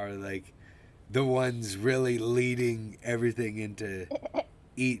Ant-Man are like the ones really leading everything into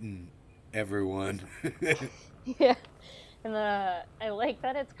eating everyone. Yeah. And I like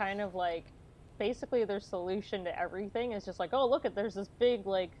that it's kind of like basically their solution to everything is just like, oh, look, there's this big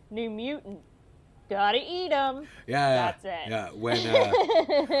like new mutant. Gotta eat him. Yeah. That's it. Yeah.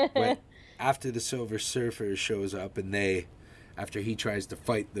 When after the Silver Surfer shows up and after he tries to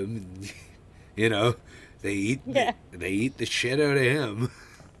fight them, they eat the shit out of him.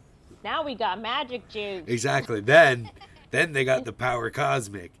 Now we got magic juice. Exactly. Then they got the power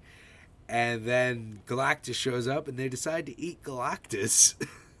cosmic. And then Galactus shows up and they decide to eat Galactus.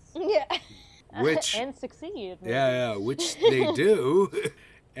 Yeah. Which and succeed. Maybe. Yeah, which they do.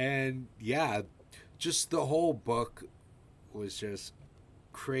 And yeah, just the whole book was just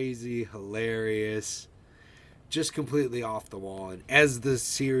crazy, hilarious, just completely off the wall. And as the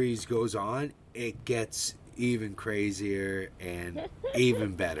series goes on, it gets even crazier and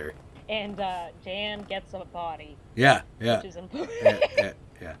even better. And Jan gets a body. Yeah. Which is important.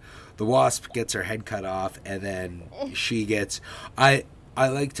 Yeah. The Wasp gets her head cut off, and then she gets... I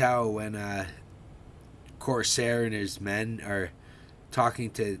liked how when Corsair and his men are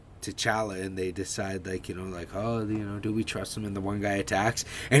talking to T'Challa, and they decide, do we trust him? And the one guy attacks,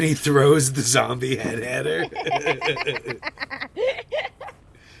 and he throws the zombie head at her.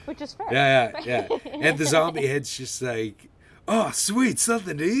 Which is fair. Yeah. And the zombie head's just like, oh, sweet,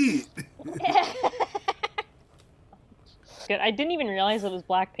 something to eat. Good. I didn't even realize it was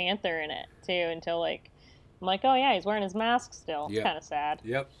Black Panther in it, too, until, I'm like, oh, yeah, he's wearing his mask still. It's kind of sad.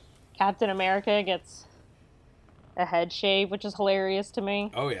 Yep. Captain America gets a head shave, which is hilarious to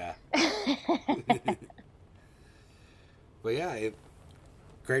me. Oh, yeah. But, yeah,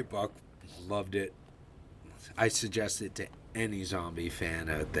 great book. Loved it. I suggest it to any zombie fan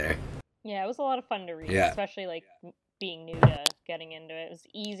out there. Yeah, it was a lot of fun to read, especially, being new to getting into it. It was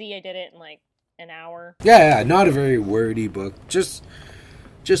easy. I did it in, an hour. Yeah, not a very wordy book. Just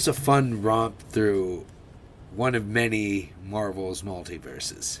a fun romp through one of many Marvel's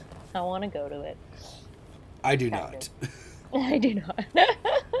multiverses. I want to go to it. I do not. I do not.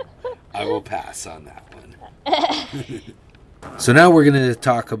 I will pass on that one. So now we're going to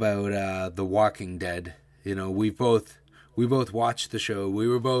talk about The Walking Dead. We both watched the show. We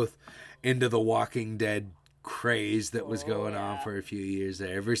were both into The Walking Dead craze that was going on for a few years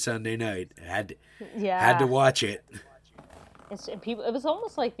there. Every Sunday night, had to watch it. It was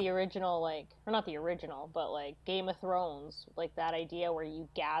almost like the original, or not the original, but Game of Thrones, that idea where you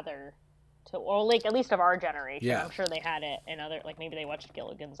gather to, or at least of our generation. Yeah. I'm sure they had it in other, maybe they watched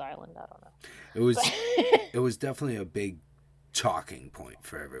Gilligan's Island. I don't know. It was definitely a big talking point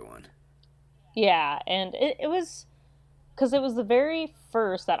for everyone. Yeah, and it was. Because it was the very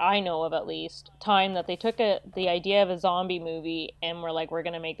first, that I know of at least, time that they took the idea of a zombie movie and were like, we're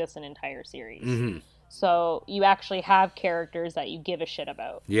going to make this an entire series. Mm-hmm. So you actually have characters that you give a shit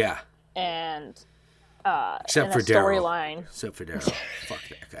about. Yeah. And except for storyline. Except for Daryl. Fuck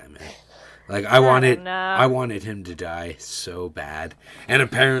that guy, man. I wanted him to die so bad. And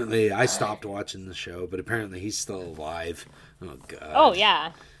apparently, I stopped watching the show, but apparently he's still alive. Oh, God. Oh,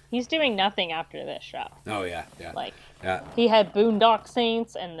 yeah. He's doing nothing after this show. Oh, yeah. He had Boondock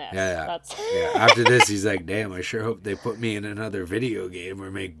Saints and this. Yeah. After this, he's like, damn, I sure hope they put me in another video game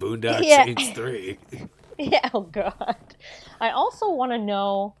or make Boondock Saints 3. Yeah, oh, God. I also want to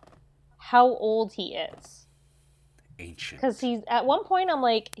know how old he is. Ancient. Because at one point, I'm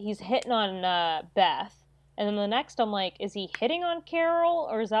like, he's hitting on Beth. And then the next, I'm like, is he hitting on Carol,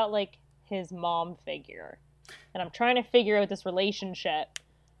 or is that like his mom figure? And I'm trying to figure out this relationship,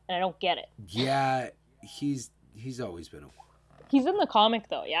 and I don't get it. Yeah, he's always been a... He's in the comic,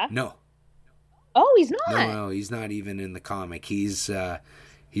 though, yeah? No. Oh, he's not? No, he's not even in the comic. He's a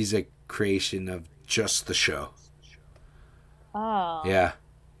creation of just the show. Oh. Yeah.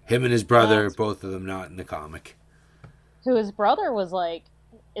 Him and his brother, both of them not in the comic. Who his brother was like,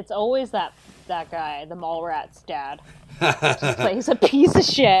 it's always that guy, the Mallrats dad. He plays a piece of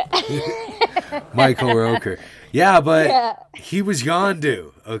shit. Michael Roker. Yeah, but he was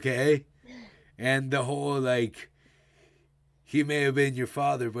Yondu, okay? And the whole, like, he may have been your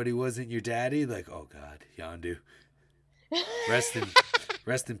father, but he wasn't your daddy. Like, oh, God, Yondu. Rest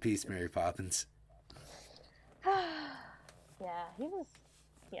in peace, Mary Poppins. Yeah, he was...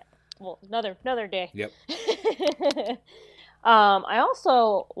 Yeah, well, another day. Yep. I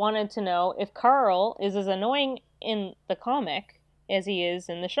also wanted to know if Carl is as annoying in the comic as he is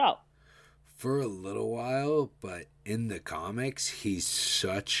in the show. For a little while, but in the comics, he's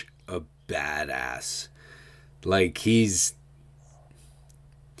such a badass. Like, he's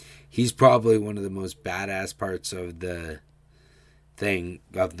probably one of the most badass parts of the thing,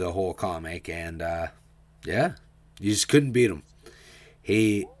 of the whole comic, and yeah, you just couldn't beat him.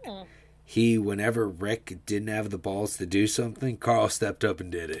 He whenever Rick didn't have the balls to do something, Carl stepped up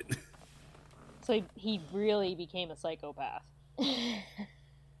and did it. So he really became a psychopath.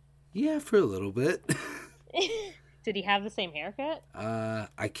 Yeah, for a little bit. Did he have the same haircut?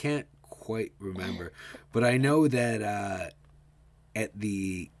 I can't quite remember, but I know that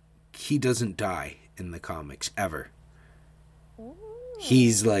he doesn't die in the comics ever. Ooh.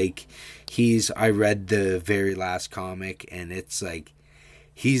 I read the very last comic, and it's like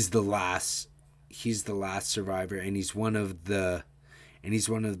he's the last survivor, and he's one of the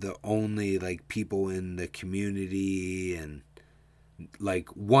only like people in the community, and like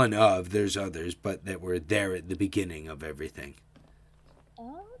there's others, but that were there at the beginning of everything.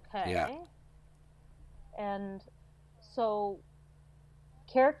 Okay. Yeah. And so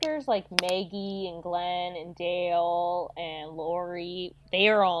characters like Maggie and Glenn and Dale and Lori, they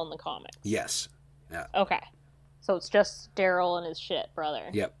are all in the comics. Yes. Yeah. Okay. So it's just Daryl and his shit brother.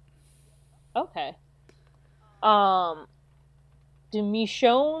 Yep. Okay. Do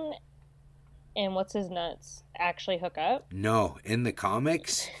Michonne and what's his nuts actually hook up? No, in the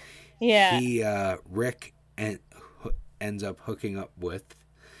comics, yeah, Rick ends up hooking up with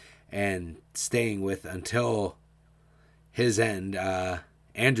and staying with until his end.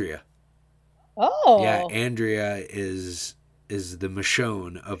 Andrea. Oh. Yeah, Andrea is the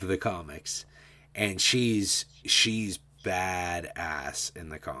Michonne of the comics, and she's badass in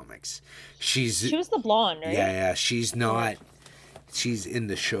the comics. She was the blonde, right? Yeah. She's not. She's in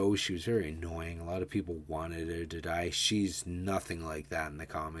the show. She was very annoying. A lot of people wanted her to die. She's nothing like that in the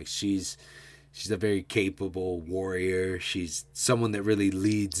comics. She's a very capable warrior. She's someone that really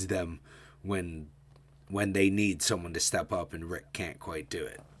leads them when they need someone to step up, and Rick can't quite do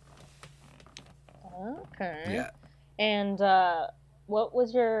it. Okay. Yeah. And what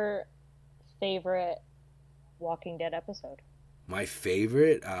was your favorite Walking Dead episode? My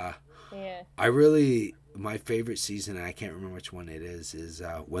favorite? Yeah. My favorite season, and I can't remember which one it is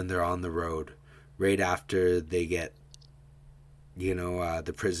when they're on the road, right after they get,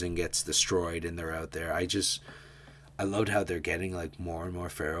 the prison gets destroyed and they're out there. I loved how they're getting like more and more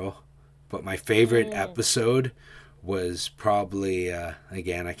feral. But my favorite episode was probably,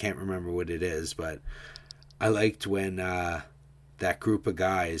 again, I can't remember what it is, but I liked when that group of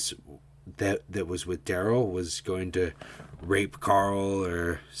guys that was with Daryl was going to rape Carl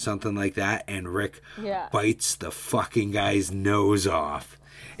or something like that, and Rick bites the fucking guy's nose off.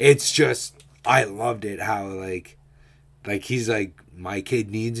 It's just, I loved it how like he's like, my kid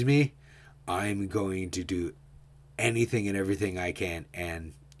needs me, I'm going to do anything and everything I can,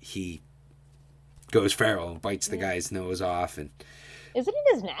 and he goes feral and bites the guy's nose off. And isn't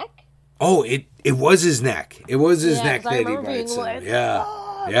it his neck? Oh, it was his neck. It was his neck that he bites him.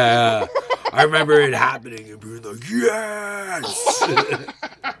 Yeah. I remember it happening and being like, yes!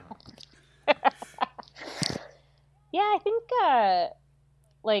 Yeah, I think,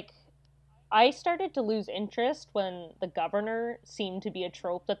 I started to lose interest when the governor seemed to be a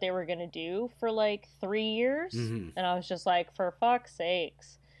trope that they were going to do for, 3 years. Mm-hmm. And I was just like, for fuck's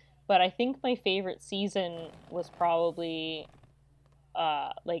sakes. But I think my favorite season was probably,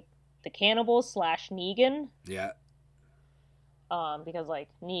 the cannibals / Negan. Yeah. Because,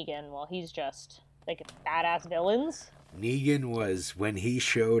 Negan, well, he's just, badass villains. Negan was, when he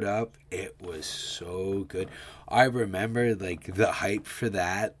showed up, it was so good. I remember, like, the hype for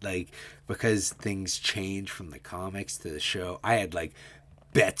that, like, because things changed from the comics to the show. I had, like,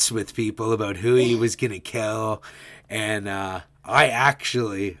 bets with people about who he was going to kill. And I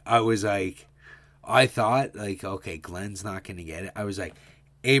was like, I thought, like, okay, Glenn's not going to get it. I was like,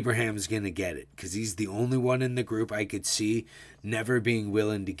 Abraham's going to get it. Because he's the only one in the group I could see never being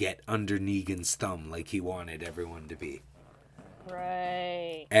willing to get under Negan's thumb like he wanted everyone to be.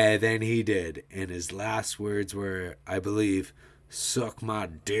 Right. And then he did. And his last words were, I believe, suck my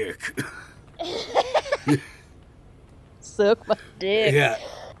dick. Suck my dick. Yeah.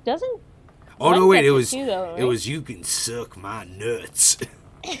 Doesn't... Oh, no, wait. It was, too, though, right? it was, you can suck my nuts.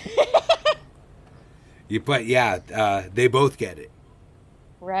 But, yeah, they both get it.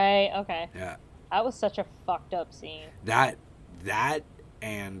 Right, okay. Yeah. That was such a fucked up scene. That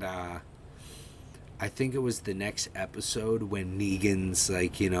and I think it was the next episode when Negan's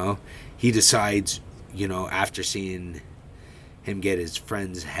like, he decides, after seeing him get his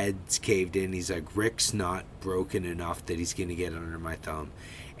friend's heads caved in, he's like, Rick's not broken enough that he's gonna get under my thumb.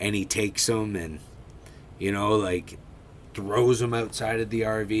 And he takes him and, like, throws him outside of the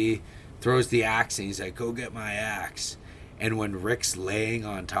RV, throws the axe, and he's like, go get my axe. And when Rick's laying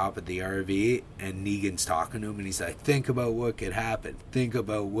on top of the RV and Negan's talking to him and he's like, think about what could happen. Think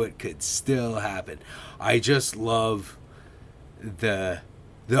about what could still happen. I just love the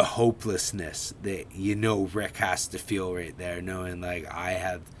hopelessness that, Rick has to feel right there, knowing, like, I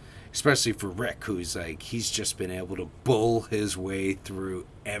have, especially for Rick, who's like, he's just been able to bull his way through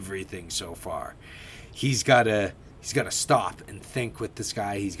everything so far. He's got to stop and think with this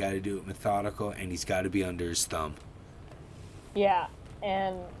guy. He's got to do it methodical, and he's got to be under his thumb. Yeah,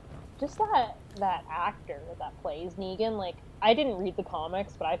 and just that actor that plays Negan, like, I didn't read the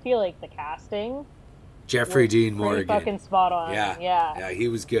comics, but I feel like the casting... Jeffrey Dean Morgan. Fucking spot on. Yeah, he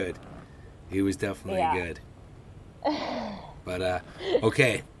was good. He was definitely good. But,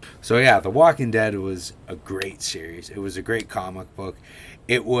 okay. So, yeah, The Walking Dead was a great series. It was a great comic book.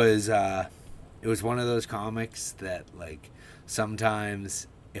 It was one of those comics that, like, sometimes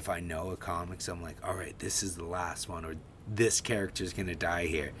if I know a comics, I'm like, all right, this is the last one, or this character's gonna die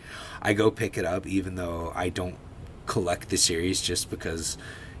here. I go pick it up even though I don't collect the series, just because,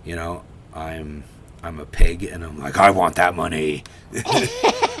 I'm a pig and I'm like, I want that money.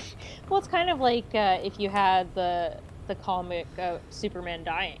 Well, it's kind of like if you had the comic Superman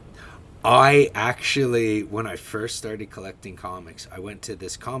dying. I actually, when I first started collecting comics, I went to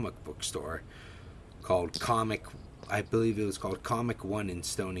this comic book store called I believe it was called Comic One in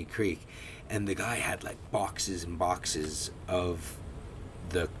Stony Creek. And the guy had, like, boxes and boxes of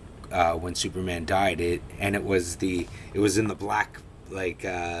the when Superman died. It was in the black, like,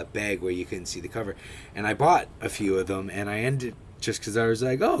 bag where you couldn't see the cover. And I bought a few of them, and I ended just because I was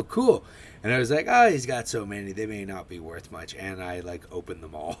like, oh, cool. And I was like, oh, he's got so many, they may not be worth much. And I, like, opened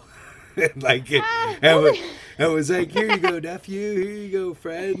them all. Like, I was like, here you go, nephew. Here you go,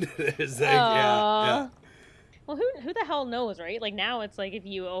 friend. It's like, yeah. Well, who the hell knows, right? Like, now it's like if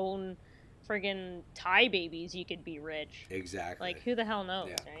you own friggin' Thai babies, you could be rich. Exactly. Like, who the hell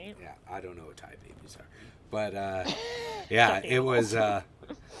knows, right? Yeah, I don't know what Thai babies are. But, yeah, it was a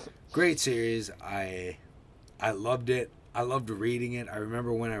great series. I loved it. I loved reading it. I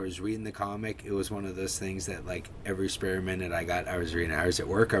remember when I was reading the comic, it was one of those things that, like, every spare minute I got, I was reading. I was at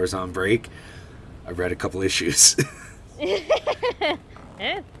work, I was on break, I read a couple issues. Yeah.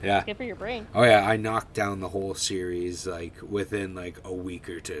 Good for your brain. Oh, yeah, I knocked down the whole series, like, within, like, a week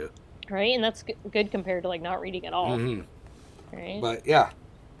or two. Right, and that's good compared to, like, not reading at all. Mm-hmm. Right? But, yeah.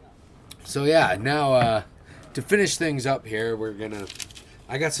 So, yeah, now, to finish things up here,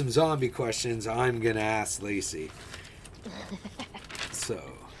 I got some zombie questions I'm gonna ask Lacey. So,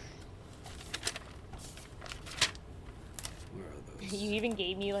 where are those? You even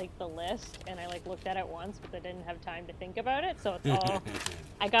gave me, like, the list, and I, like, looked at it once, but I didn't have time to think about it, so it's all...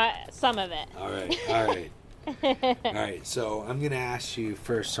 I got some of it. All right. All right, so I'm going to ask you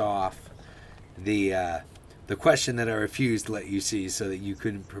first off the question that I refused to let you see so that you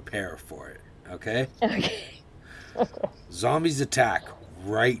couldn't prepare for it, okay? Okay. Zombies attack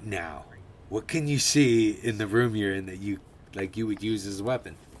right now. What can you see in the room you're in that you would use as a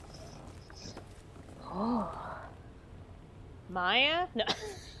weapon? Oh. Maya? No.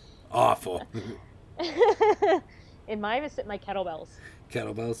 Awful. In my kettlebells.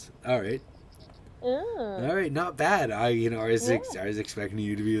 Kettlebells? All right. Ooh. All right, not bad. I was expecting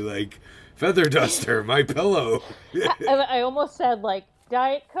you to be like, feather duster, my pillow. I almost said, like,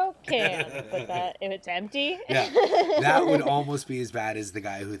 Diet Coke can, but if it's empty. Yeah, that would almost be as bad as the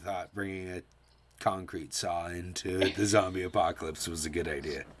guy who thought bringing a concrete saw into the zombie apocalypse was a good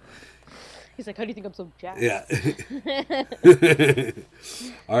idea. He's like, how do you think I'm so jacked? Yeah.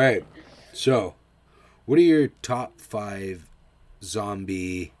 All right. So, what are your top 5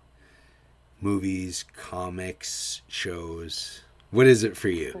 zombie movies, comics, shows? What is it for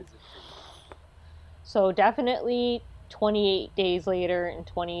you? So definitely 28 Days Later and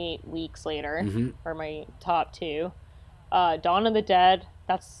 28 Weeks Later are my top 2. Dawn of the Dead,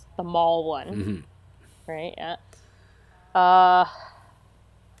 that's the mall one. Right, yeah.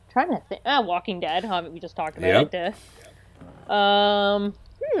 Trying to think. Walking Dead, we just talked about it. I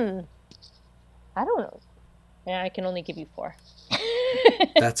don't know. Yeah, I can only give you 4.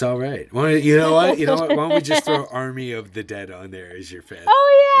 That's all right. Well, you know what? Why don't we just throw Army of the Dead on there as your 5th?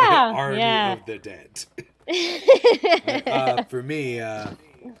 Oh, yeah. Army of the Dead. For me, I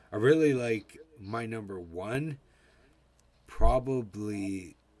really like my number 1,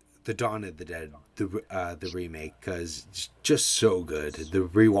 probably the Dawn of the Dead, the remake, because it's just so good. The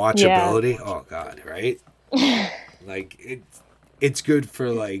rewatchability, oh God, right? Like, it's good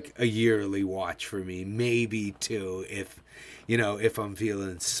for like a yearly watch for me, maybe 2 if I'm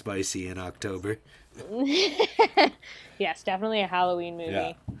feeling spicy in October. Yes, definitely a Halloween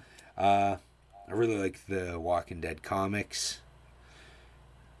movie. Yeah. I really like the Walking Dead comics.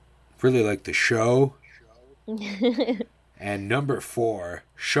 Really like the show. And number 4,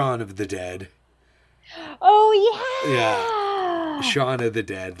 Shaun of the Dead. Oh, yeah! Yeah. Shaun of the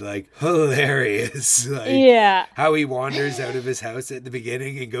Dead, like, hilarious. Like, yeah. How he wanders out of his house at the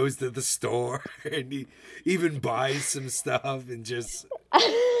beginning and goes to the store and he even buys some stuff and just...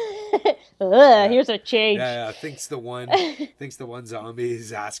 Here's a change. Yeah, thinks the one zombie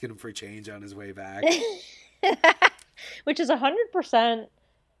is asking him for change on his way back. Which is 100%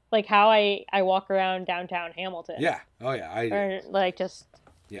 like how I walk around downtown Hamilton. Yeah. Oh yeah. Or like just.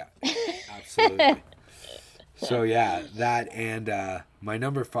 Yeah. Absolutely. So yeah, that and my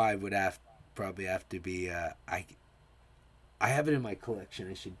number 5 would probably have to be I have it in my collection.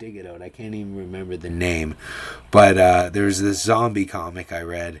 I should dig it out. I can't even remember the name, but there's this zombie comic I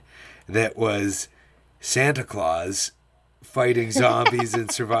read that was Santa Claus fighting zombies and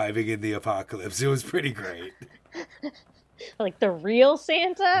surviving in the apocalypse. It was pretty great. Like the real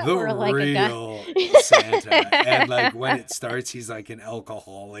Santa? Or like real Santa. And like when it starts, he's like an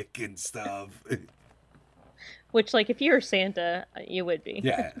alcoholic and stuff. Which, like, if you were Santa, you would be.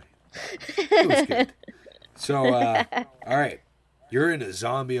 Yeah. It was good. So, all right. You're in a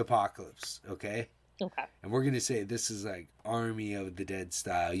zombie apocalypse, okay? Okay. And we're going to say this is like Army of the Dead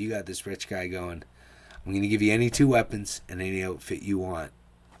style. You got this rich guy going, I'm going to give you any 2 weapons and any outfit you want.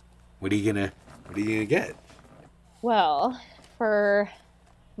 What are you going to get? Well, for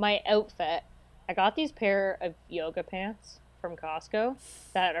my outfit, I got these pair of yoga pants from Costco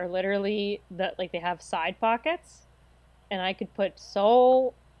that are literally they have side pockets, and I could put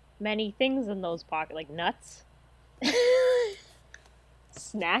so many things in those pockets, like nuts,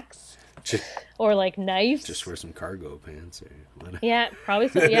 snacks, or like knives. Just wear some cargo pants or whatever. Yeah, probably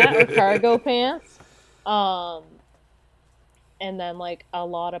so. Yeah, or cargo pants. And then like a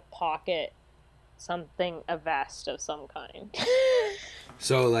lot of pocket a vest of some kind.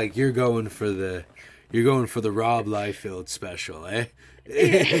 So like you're going for the Rob Liefeld special, eh?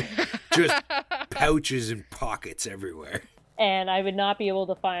 Just pouches and pockets everywhere. And I would not be able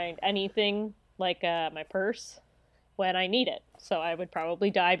to find anything like my purse when I need it. So I would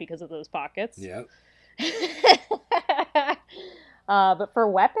probably die because of those pockets. Yep. But for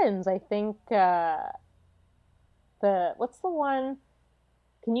weapons, I think what's the one?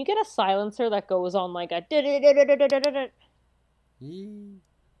 Can you get a silencer that goes on like a... You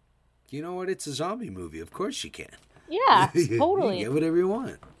know what? It's a zombie movie. Of course you can. Yeah, totally. You get whatever you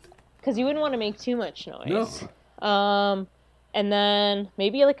want. Because you wouldn't want to make too much noise. No. And then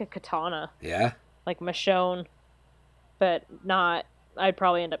maybe like a katana. Yeah. Like Michonne. But not... I'd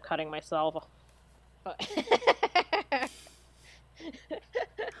probably end up cutting myself.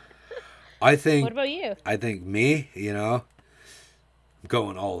 I think... What about you? I think me, I'm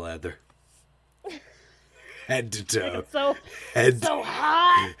going all leather. Head to toe. It's so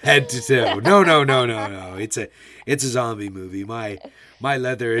hot. Head to toe. No. It's a zombie movie. My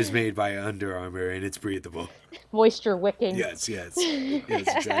leather is made by Under Armour and it's breathable. Moisture wicking. Yes,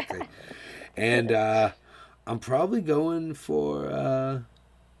 exactly. And I'm probably going for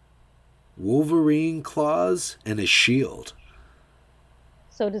Wolverine claws and a shield.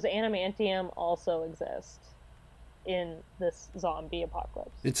 So does adamantium also exist in this zombie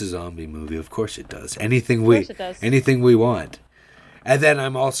apocalypse? It's a zombie movie, of course it does. Anything we want. And then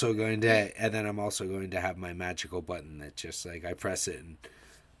I'm also going to have my magical button that just like I press it and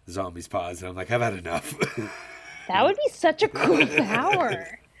zombies' paws, and I'm like, I've had enough. That would be such a cool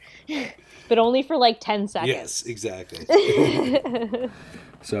power. But only for like 10 seconds. Yes, exactly.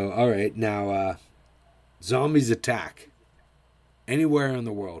 So, all right, now, zombies attack anywhere in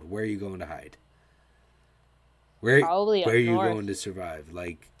the world. Where are you going to hide? Probably up where are you north. going to survive?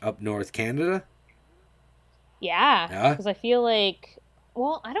 Like up north Canada? Yeah, Yeah? because I feel like,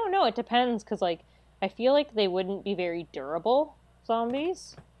 well, I don't know. It depends, because like I feel like they wouldn't be very durable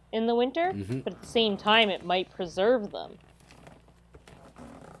zombies in the winter, but at the same time, it might preserve them.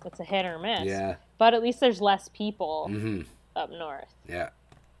 It's a hit or miss. Yeah. But at least there's less people up north. Yeah.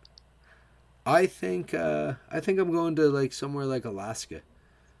 I think I'm going to like somewhere like Alaska.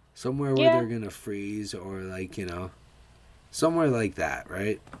 Somewhere where they're going to freeze, or like, you know, somewhere like that,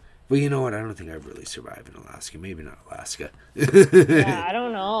 right? But you know what? I don't think I'd really survive in Alaska. Maybe not Alaska. Yeah, I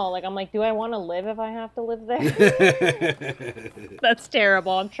don't know. Like, I'm like, do I want to live if I have to live there? That's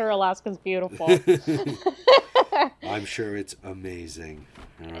terrible. I'm sure Alaska's beautiful. I'm sure it's amazing.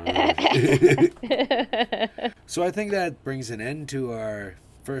 So I think that brings an end to our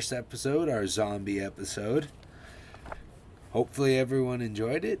first episode, our zombie episode. Hopefully everyone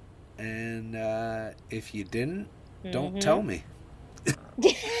enjoyed it. And if you didn't, don't tell me.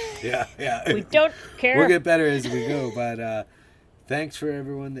 Yeah. We don't care. We'll get better as we go. But thanks for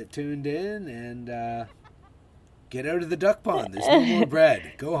everyone that tuned in. And get out of the duck pond. There's no more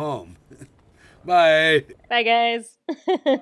bread. Go home. Bye. Bye, guys.